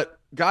 But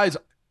guys,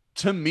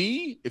 to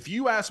me, if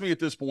you ask me at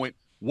this point,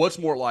 what's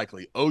more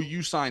likely,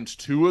 OU signs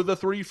 2 of the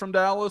 3 from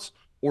Dallas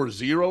or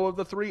 0 of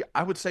the 3,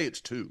 I would say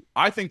it's 2.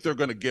 I think they're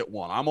going to get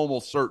 1. I'm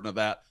almost certain of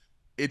that.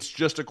 It's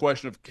just a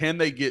question of, can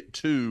they get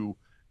 2,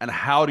 and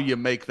how do you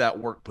make that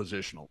work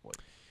positionally?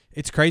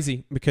 It's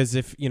crazy because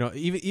if,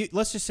 even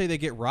let's just say they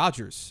get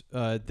Rodgers,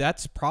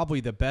 that's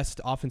probably the best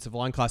offensive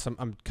line class.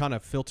 I'm kind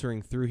of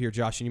filtering through here,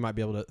 Josh, and you might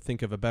be able to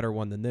think of a better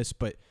one than this.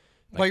 But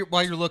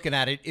while you're looking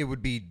at it, it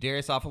would be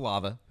Darius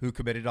Afalava, who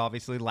committed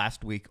obviously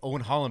last week,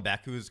 Owen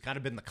Hollenbeck, who has kind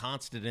of been the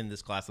constant in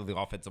this class of the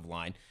offensive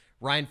line,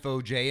 Ryan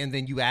Foje, and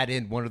then you add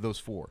in one of those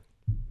 4.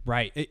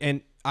 Right,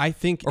 and I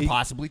think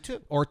possibly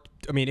 2. Or,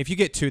 I mean, if you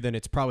get 2, then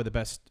it's probably the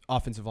best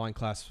offensive line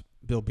class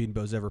Bill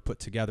Bedenbaugh's ever put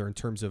together in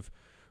terms of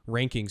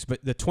rankings.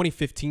 But the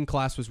 2015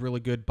 class was really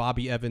good.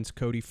 Bobby Evans,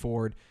 Cody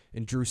Ford,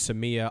 and Drew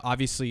Samia.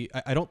 Obviously,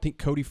 I don't think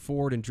Cody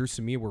Ford and Drew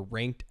Samia were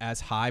ranked as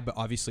high, but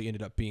obviously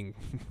ended up being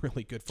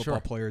really good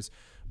football players.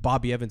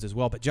 Bobby Evans as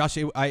well. But Josh,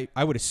 I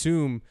would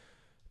assume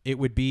it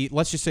would be,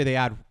 let's just say they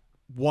add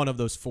one of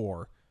those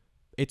 4.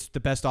 It's the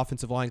best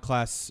offensive line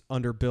class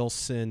under Bill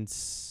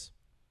since...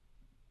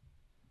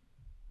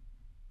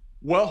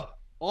 Well,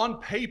 on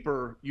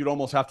paper, you'd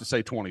almost have to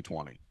say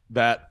 2020.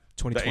 That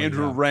the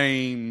Andrew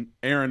Rain,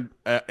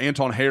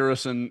 Anton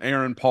Harrison,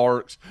 Aaron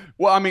Parks.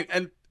 Well, I mean,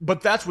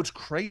 but that's what's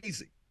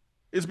crazy,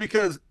 is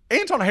because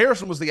Anton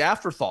Harrison was the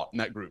afterthought in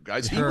that group,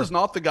 guys. He was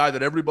not the guy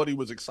that everybody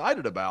was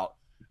excited about.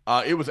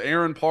 It was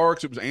Aaron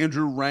Parks. It was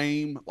Andrew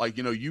Rain. Like,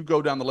 you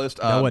go down the list.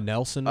 Noah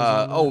Nelson.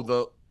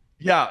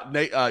 You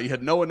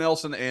had Noah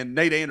Nelson and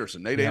Nate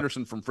Anderson.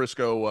 Anderson from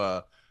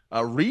Frisco.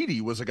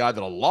 Reedy was a guy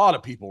that a lot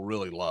of people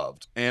really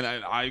loved, and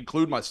I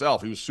include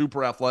myself. He was a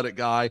super athletic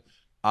guy.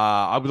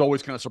 I was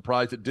always kind of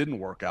surprised it didn't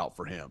work out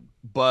for him.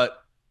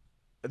 But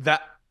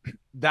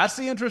that's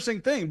the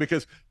interesting thing,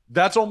 because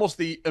that's almost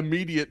the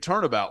immediate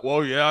turnabout.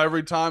 Well, yeah,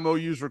 every time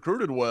OU's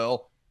recruited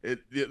well,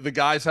 the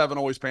guys haven't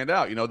always panned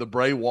out. The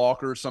Bray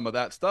Walker, some of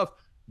that stuff.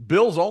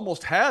 Bill's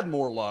almost had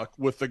more luck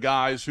with the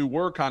guys who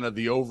were kind of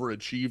the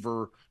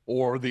overachiever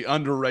or the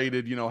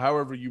underrated,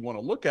 however you want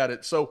to look at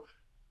it. So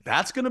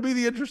that's going to be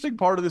the interesting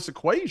part of this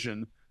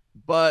equation.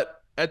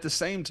 But at the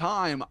same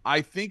time,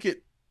 I think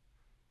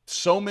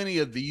so many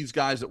of these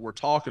guys that we're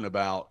talking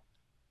about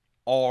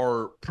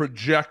are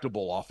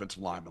projectable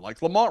offensive linemen.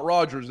 Like, Lamont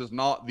Rogers is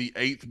not the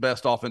 8th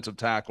best offensive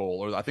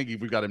tackle, or I think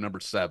we've got him number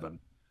 7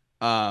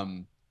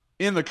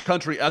 in the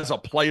country as a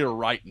player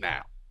right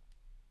now.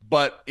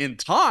 But in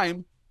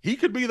time, he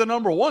could be the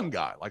number 1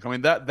 guy. Like, I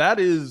mean, that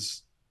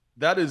is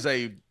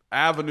a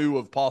avenue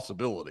of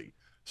possibility.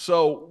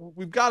 So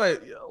we've got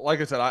to, like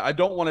I said, I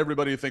don't want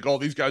everybody to think, oh,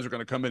 these guys are going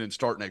to come in and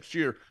start next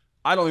year.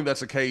 I don't think that's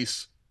the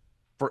case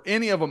for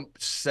any of them,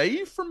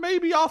 save for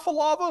maybe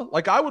Afalava.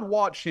 Like, I would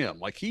watch him.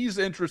 Like, he's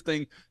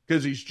interesting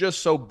because he's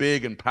just so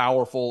big and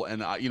powerful,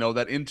 and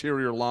that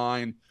interior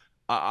line.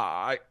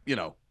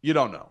 You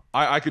don't know.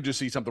 I could just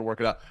see something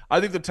working out. I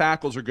think the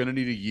tackles are going to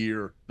need a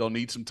year. They'll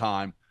need some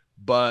time.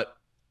 But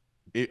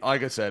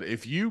like I said,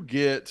 if you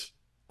get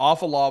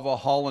Afalava,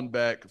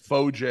 Hollenbeck,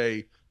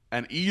 Foje,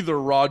 and either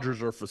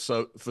Rogers or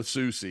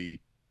Fasusi,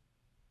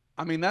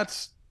 I mean,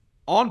 that's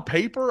on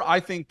paper, I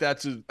think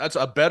that's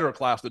a better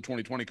class than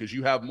 2020 because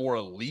you have more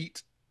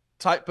elite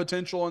type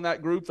potential in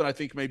that group than I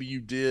think maybe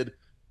you did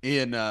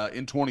in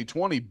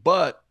 2020.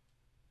 But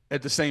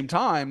at the same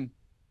time,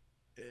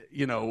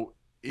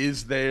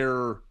 is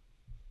there's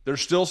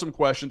still some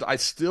questions. I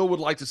still would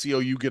like to see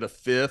OU get a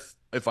fifth,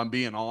 if I'm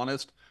being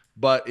honest.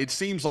 But it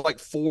seems like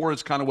 4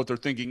 is kind of what they're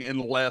thinking,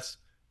 unless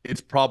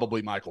it's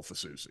probably Michael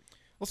Fasusi.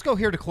 Let's go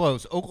here to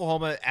close.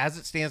 Oklahoma, as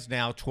it stands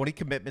now, 20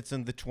 commitments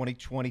in the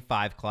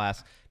 2025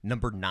 class,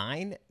 number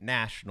 9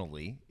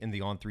 nationally in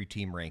the on-3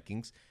 team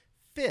rankings,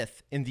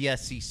 5th in the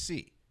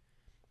SEC.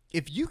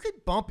 If you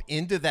could bump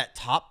into that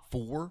top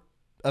 4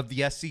 of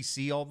the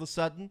SEC all of a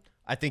sudden,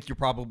 I think you're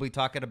probably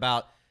talking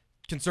about,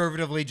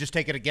 conservatively, just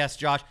taking a guess,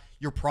 Josh,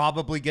 you're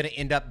probably going to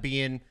end up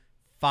being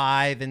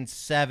 5 and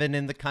 7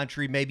 in the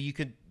country. Maybe you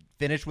could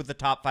finish with the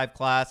top 5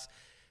 class.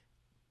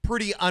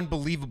 Pretty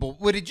unbelievable.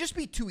 Would it just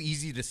be too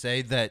easy to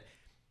say that,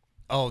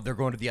 oh, they're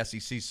going to the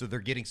SEC, so they're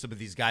getting some of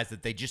these guys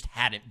that they just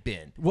hadn't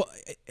been? Well,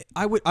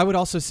 I would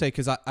also say,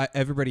 because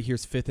everybody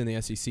here's 5th in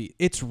the SEC,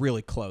 it's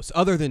really close.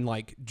 Other than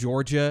like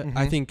Georgia,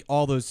 I think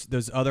all those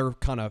other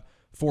kind of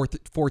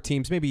four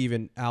teams, maybe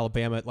even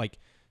Alabama, like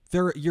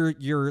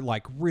you're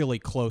like really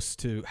close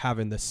to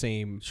having the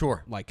same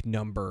like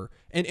number.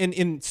 And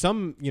in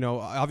some,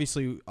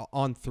 obviously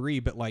on 3,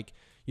 but like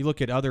you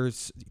look at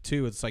others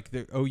too, it's like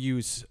the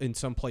OU's in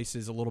some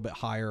places a little bit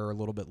higher or a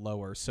little bit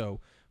lower. So,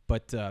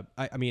 but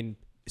I mean,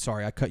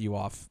 sorry, I cut you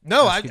off.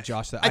 No,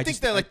 Josh, that I think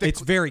that like it's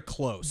very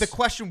close. The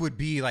question would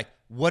be like,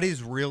 what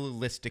is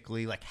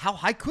realistically, like, how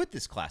high could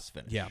this class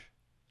finish? Yeah.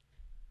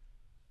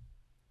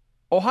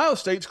 Ohio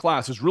State's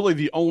class is really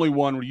the only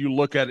one where you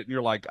look at it and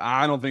you're like,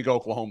 I don't think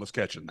Oklahoma's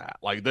catching that.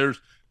 Like they're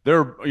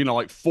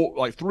like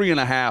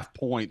 3.5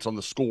 points on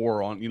the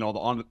score on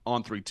the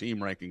on 3 team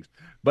rankings.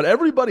 But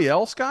everybody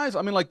else, guys,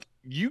 I mean, like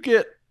you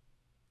get,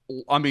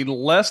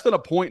 less than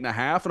 1.5 points,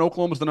 and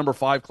Oklahoma's the number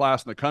 5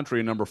 class in the country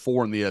and number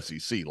 4 in the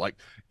SEC. Like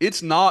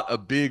it's not a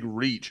big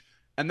reach.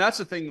 And that's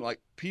the thing, like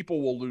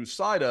people will lose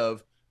sight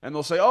of, and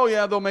they'll say, oh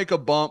yeah, they'll make a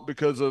bump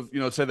because of,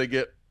 say they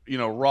get,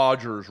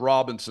 Rogers,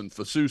 Robinson,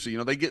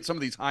 Fasusi, they get some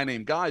of these high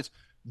name guys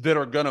that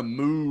are going to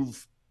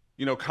move,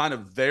 kind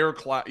of their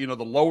class, the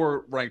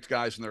lower ranked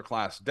guys in their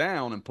class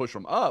down and push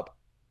them up.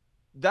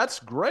 That's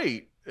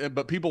great.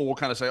 But people will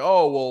kind of say,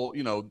 oh,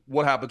 well,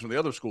 what happens when the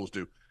other schools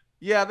do?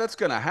 Yeah, that's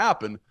going to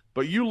happen.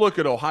 But you look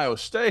at Ohio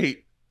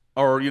State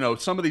or,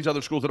 some of these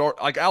other schools that are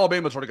like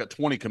Alabama's already got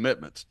 20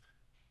 commitments.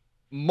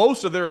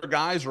 Most of their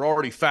guys are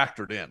already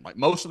factored in. Like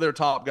most of their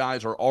top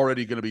guys are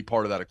already going to be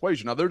part of that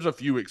equation. Now, there's a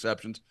few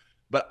exceptions,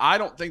 but I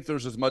don't think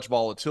there's as much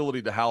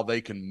volatility to how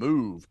they can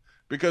move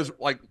because,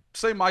 like,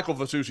 say Michael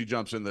Fasusi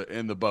jumps in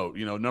the boat,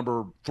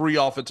 number 3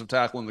 offensive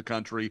tackle in the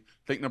country,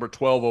 I think number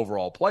 12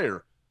 overall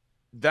player.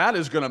 That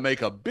is going to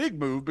make a big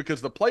move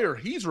because the player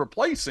he's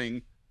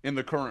replacing in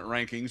the current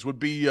rankings would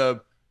be,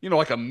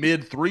 like a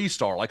mid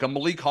 3-star, like a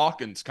Malik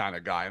Hawkins kind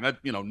of guy. And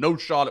that, no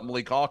shot at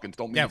Malik Hawkins.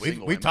 Don't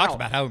mean we talked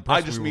about how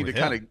impressed I just we mean were to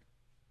with kind him. of,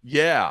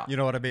 yeah, you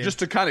know what I mean? Just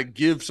to kind of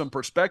give some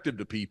perspective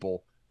to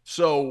people.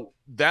 So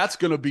that's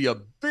going to be a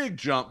big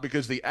jump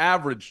because the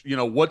average,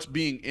 what's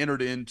being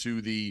entered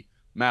into the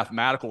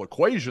mathematical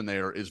equation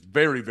there is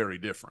very, very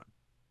different.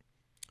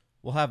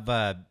 We'll have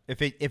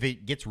if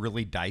it gets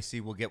really dicey,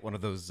 we'll get one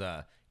of those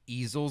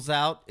easels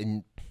out,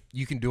 and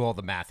you can do all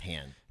the math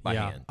by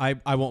hand.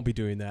 I won't be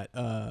doing that.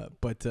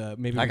 But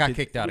maybe I got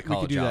kicked out of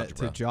college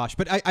algebra to Josh.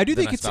 But I do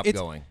think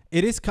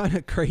it is kind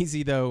of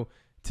crazy though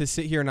to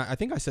sit here, and I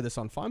think I said this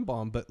on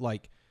Feinbaum, but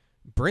like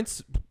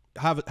Brent's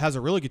has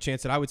a really good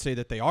chance that I would say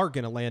that they are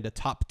going to land a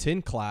top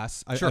 10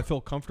 class. I feel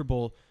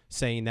comfortable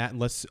saying that,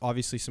 unless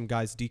obviously some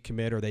guys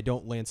decommit or they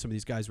don't land some of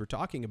these guys we're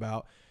talking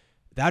about.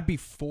 That'd be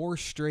 4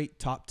 straight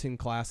top 10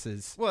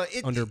 classes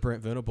under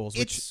Brent Venables,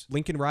 which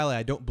Lincoln Riley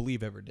I don't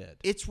believe ever did.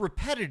 It's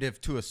repetitive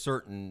to a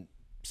certain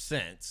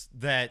sense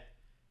that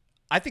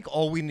I think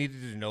all we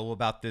needed to know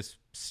about this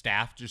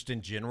staff just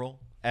in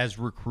general as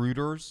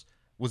recruiters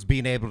was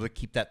being able to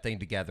keep that thing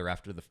together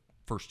after the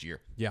first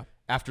year. Yeah.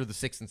 After the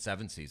 6 and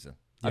 7 season.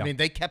 Yeah. I mean,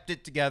 they kept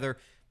it together.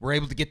 We're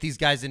able to get these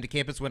guys into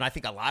campus when I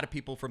think a lot of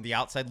people from the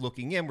outside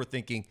looking in were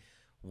thinking,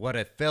 what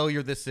a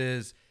failure this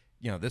is.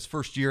 This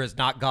first year has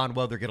not gone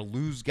well. They're going to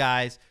lose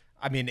guys.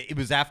 I mean, it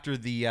was after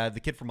the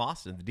kid from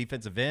Austin, the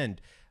defensive end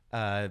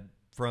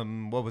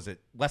from, what was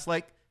it,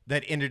 Westlake,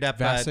 that ended up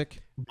Vasek.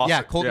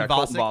 Colton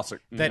Vasek, Vasek.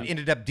 that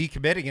ended up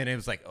decommitting, and it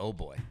was like, oh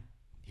boy,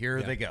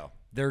 here they go.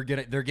 They're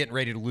getting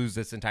ready to lose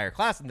this entire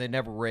class, and they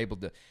never were able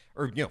to,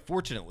 or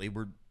fortunately,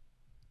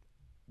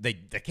 they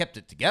kept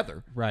it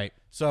together. Right.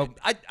 So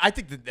I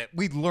think that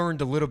we learned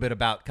a little bit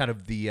about kind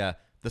of the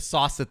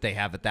sauce that they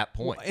have at that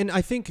point. Well, and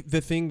I think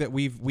the thing that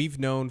we've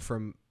known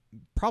from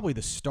probably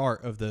the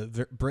start of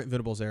the Brent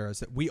Venables era is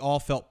that we all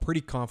felt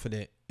pretty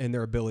confident in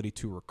their ability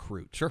to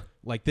recruit. Sure.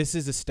 Like this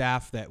is a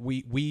staff that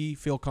we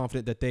feel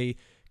confident that they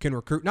can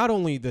recruit not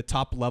only the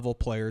top level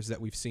players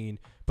that we've seen,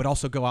 but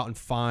also go out and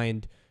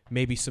find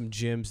maybe some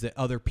gems that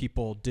other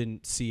people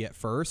didn't see at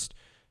first.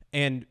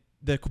 And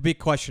the big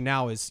question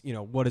now is,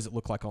 what does it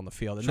look like on the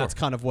field? And that's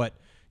kind of what,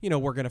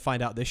 we're going to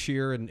find out this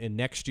year and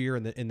next year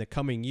and in the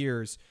coming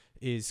years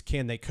is,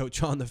 can they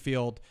coach on the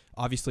field,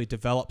 obviously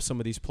develop some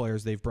of these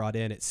players they've brought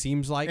in. It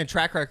seems like. And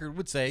track record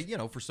would say,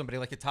 for somebody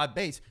like a Todd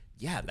Bates,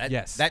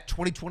 that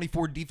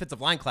 2024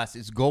 defensive line class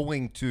is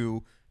going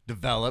to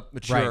develop,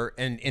 mature,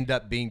 and end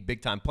up being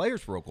big-time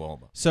players for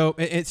Oklahoma. So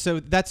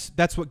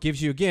that's what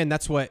gives you, again,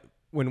 that's what,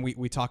 when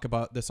we talk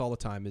about this all the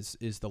time,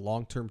 is the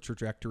long-term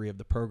trajectory of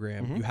the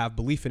program. Mm-hmm. You have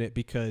belief in it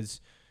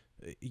because,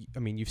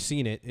 you've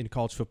seen it in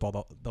college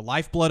football. The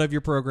lifeblood of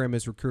your program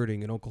is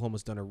recruiting, and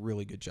Oklahoma's done a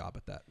really good job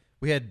at that.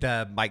 We had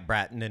Mike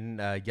Bratton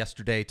in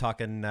yesterday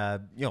talking,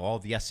 all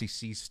the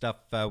SEC stuff.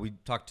 We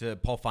talked to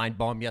Paul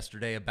Feinbaum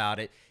yesterday about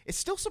it. It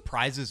still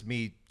surprises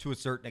me to a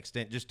certain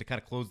extent, just to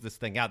kind of close this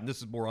thing out, and this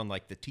is more on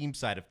like the team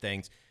side of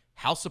things,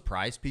 how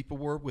surprised people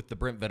were with the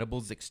Brent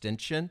Venables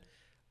extension.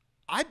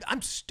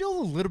 I'm still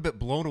a little bit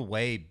blown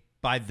away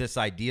by this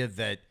idea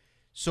that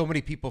so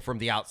many people from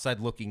the outside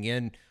looking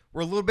in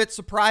were a little bit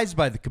surprised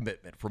by the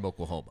commitment from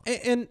Oklahoma.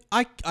 And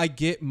I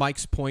get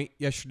Mike's point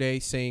yesterday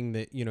saying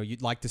that,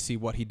 you'd like to see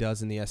what he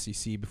does in the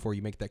SEC before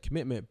you make that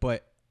commitment,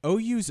 but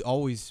OU's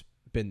always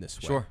been this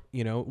way. Sure.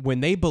 When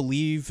they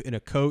believe in a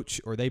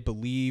coach or they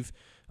believe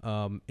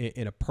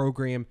in a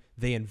program,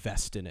 they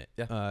invest in it.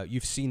 Yeah.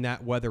 You've seen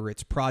that whether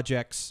it's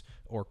projects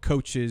or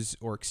coaches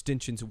or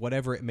extensions,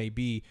 whatever it may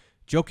be.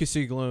 Joe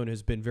Castiglione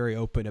has been very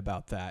open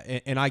about that.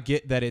 And I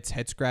get that it's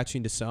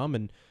head-scratching to some,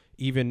 and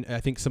even I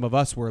think some of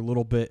us were a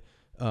little bit,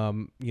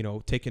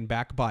 taken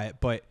back by it.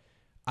 But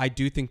I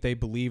do think they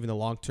believe in the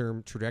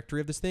long-term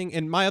trajectory of this thing.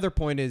 And my other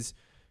point is,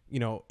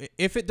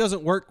 if it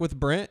doesn't work with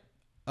Brent,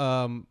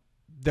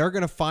 they're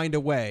going to find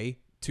a way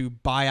to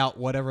buy out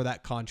whatever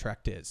that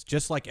contract is.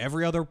 Just like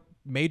every other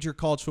major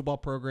college football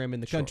program in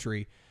the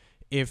country.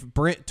 If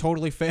Brent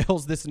totally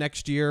fails this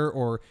next year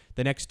or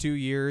the next 2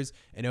 years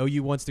and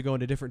OU wants to go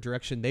in a different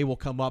direction, they will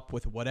come up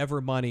with whatever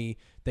money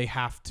they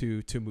have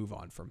to move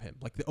on from him.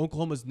 Like, the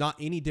Oklahoma is not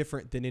any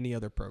different than any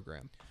other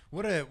program.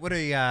 What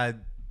a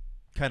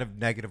kind of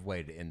negative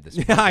way to end this.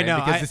 Yeah, I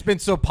know, because it's been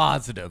so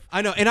positive.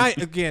 I know, and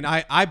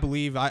I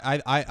believe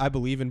I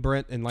believe in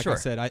Brent, and like I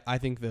said, I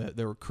think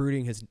the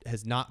recruiting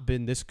has not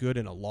been this good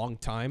in a long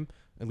time.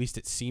 At least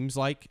it seems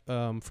like,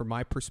 from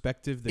my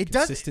perspective, the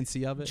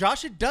consistency of it.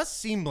 Josh, it does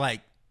seem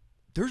like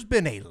there's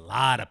been a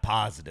lot of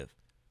positive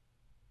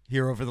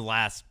here over the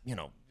last,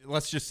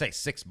 let's just say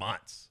 6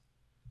 months.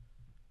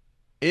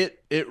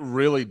 It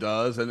really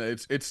does, and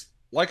it's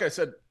like I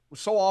said,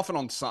 so often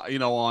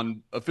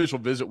on official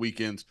visit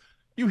weekends,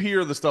 you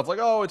hear the stuff like,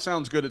 "Oh, it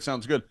sounds good, it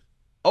sounds good."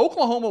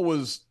 Oklahoma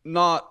was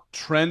not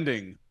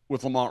trending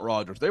with Lamont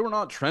Rogers. They were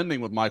not trending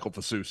with Michael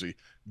Fasusi.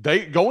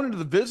 They going into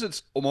the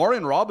visits,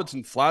 Omarion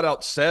Robinson flat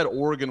out said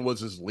Oregon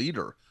was his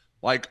leader.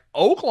 Like,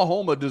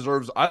 Oklahoma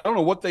deserves, I don't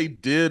know what they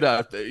did,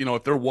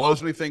 if there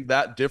was anything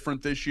that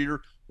different this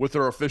year with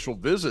their official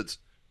visits,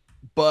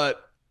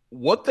 but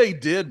what they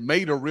did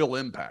made a real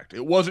impact.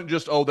 It wasn't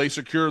just, they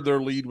secured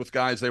their lead with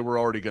guys they were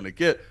already going to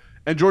get.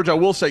 And George, I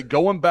will say,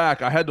 going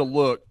back, I had to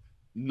look,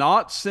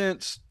 not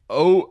since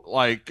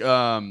 02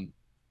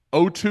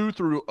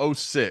 through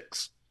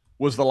 06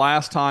 was the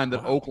last time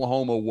that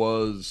Oklahoma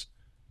was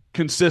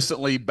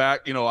consistently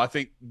back. I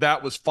think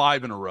that was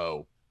 5 in a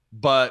row,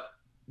 but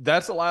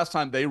that's the last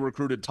time they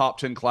recruited top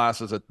 10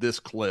 classes at this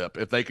clip.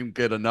 If they can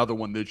get another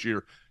one this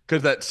year,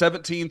 because that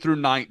 17 through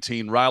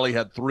 19, Riley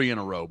had 3 in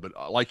a row.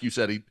 But like you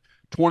said,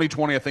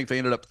 2020, I think they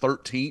ended up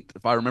 13th,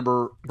 if I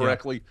remember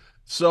correctly. Yeah.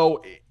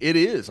 So it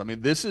is.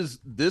 This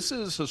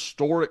is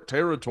historic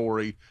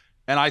territory.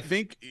 And I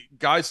think,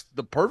 guys,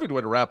 the perfect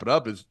way to wrap it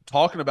up is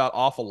talking about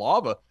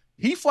Afalava.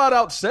 He flat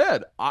out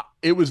said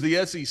it was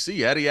the SEC.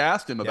 Eddie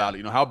asked him about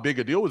it. How big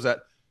a deal was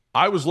that?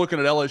 I was looking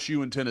at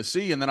LSU and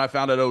Tennessee, and then I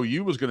found out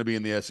OU was going to be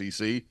in the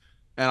SEC,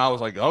 and I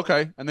was like,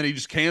 okay. And then he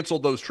just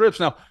canceled those trips.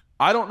 Now,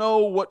 I don't know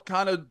what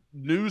kind of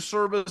news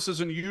service is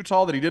in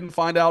Utah that he didn't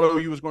find out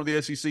OU was going to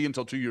the SEC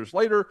until 2 years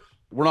later.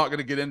 We're not going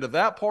to get into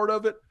that part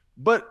of it,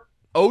 but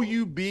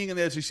OU being in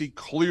the SEC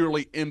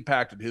clearly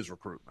impacted his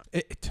recruitment.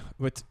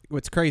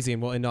 What's crazy,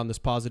 and we'll end on this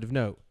positive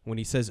note, when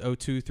he says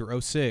 02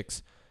 through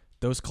 06,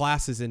 those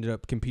classes ended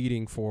up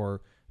competing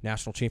for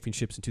national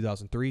championships in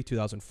 2003,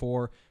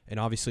 2004, and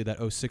obviously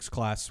that 06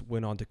 class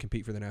went on to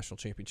compete for the national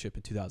championship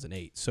in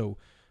 2008. So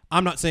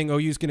I'm not saying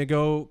OU is going to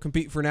go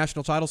compete for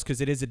national titles,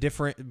 because it is a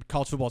different –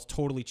 college football has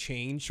totally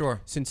changed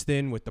since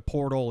then with the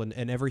portal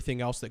and everything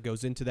else that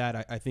goes into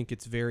that. I think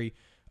it's very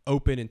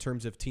open in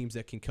terms of teams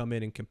that can come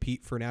in and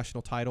compete for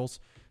national titles,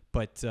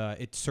 but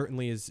it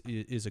certainly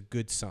is a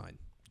good sign.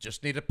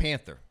 Just need a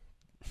Panther.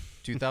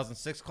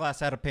 2006 class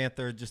had a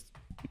Panther. Just,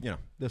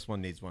 this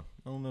one needs one.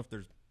 I don't know if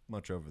there's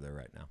much over there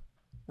right now.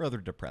 Rather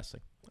depressing.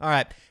 All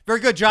right.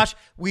 Very good, Josh.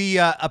 We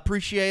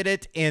appreciate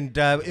it, and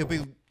it'll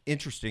be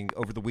interesting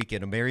over the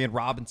weekend. Omarion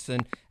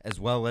Robinson as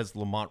well as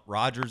Lamont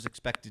Rogers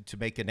expected to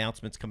make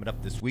announcements coming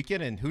up this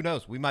weekend, and who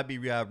knows, we might be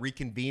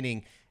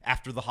reconvening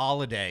after the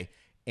holiday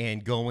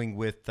and going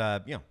with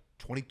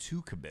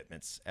 22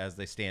 commitments as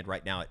they stand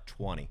right now at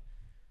 20.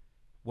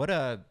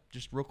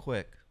 Just real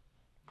quick,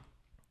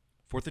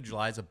 4th of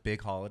July is a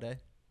big holiday.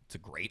 It's a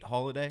great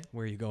holiday.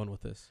 Where are you going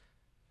with this?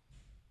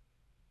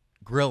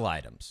 Grill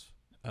items.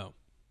 Oh.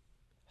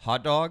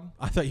 Hot dog.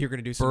 I thought you were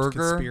going to do some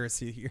burger.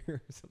 conspiracy here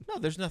or something. No,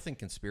 there's nothing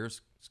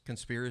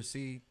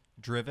conspiracy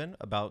driven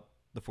about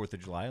the 4th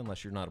of July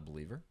unless you're not a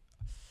believer.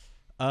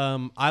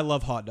 I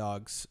love hot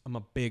dogs. I'm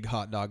a big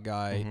hot dog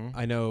guy. Mm-hmm.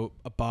 I know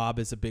Bob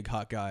is a big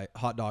hot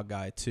dog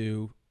guy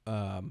too.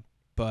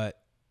 But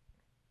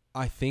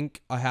I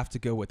think I have to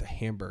go with a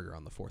hamburger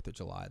on the 4th of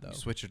July, though.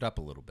 Switch it up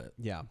a little bit.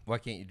 Yeah. Why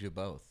can't you do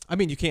both? I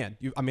mean, you can.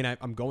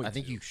 I'm going. I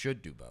think to. you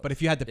should do both. But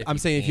if you had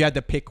to, if you had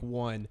to pick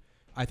one,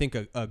 I think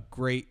a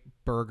great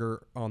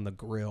burger on the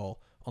grill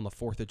on the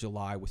 4th of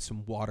July with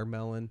some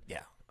watermelon.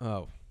 Yeah.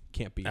 Oh,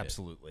 can't beat it.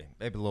 Absolutely.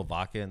 Maybe a little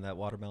vodka in that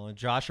watermelon.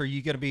 Josh, are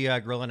you going to be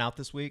grilling out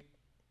this week?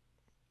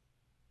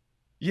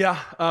 Yeah,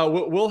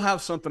 we'll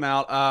have something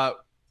out.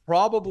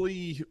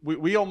 Probably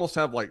we almost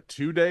have like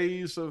 2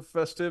 days of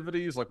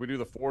festivities. Like we do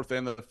the 4th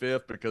and the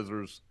 5th because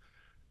there's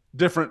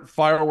different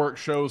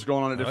fireworks shows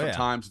going on at different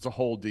times. It's a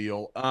whole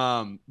deal.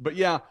 But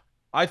yeah,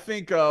 I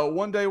think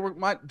one day we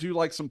might do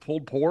like some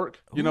pulled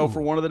pork,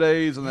 for one of the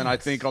days, and then I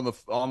think on the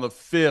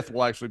 5th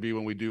will actually be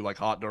when we do like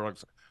hot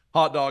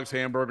dogs,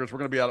 hamburgers. We're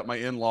gonna be out at my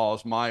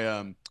in-laws.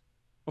 My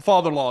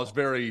father-in-law is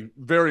very,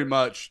 very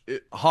much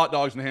hot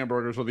dogs and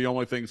hamburgers are the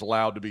only things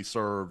allowed to be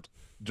served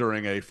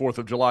during a 4th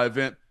of July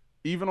event,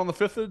 even on the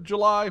 5th of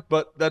July.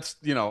 But that's,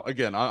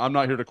 again, I'm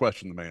not here to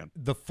question the man.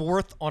 The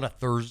 4th on a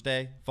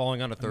Thursday,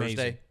 falling on a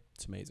Thursday.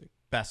 It's amazing.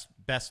 Best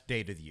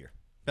date of the year.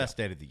 Best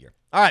date of the year.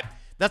 All right,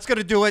 that's going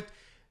to do it.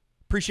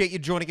 Appreciate you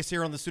joining us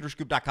here on the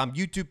SoonerScoop.com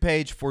YouTube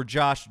page. For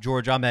Josh,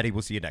 George, I'm Eddie.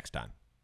 We'll see you next time.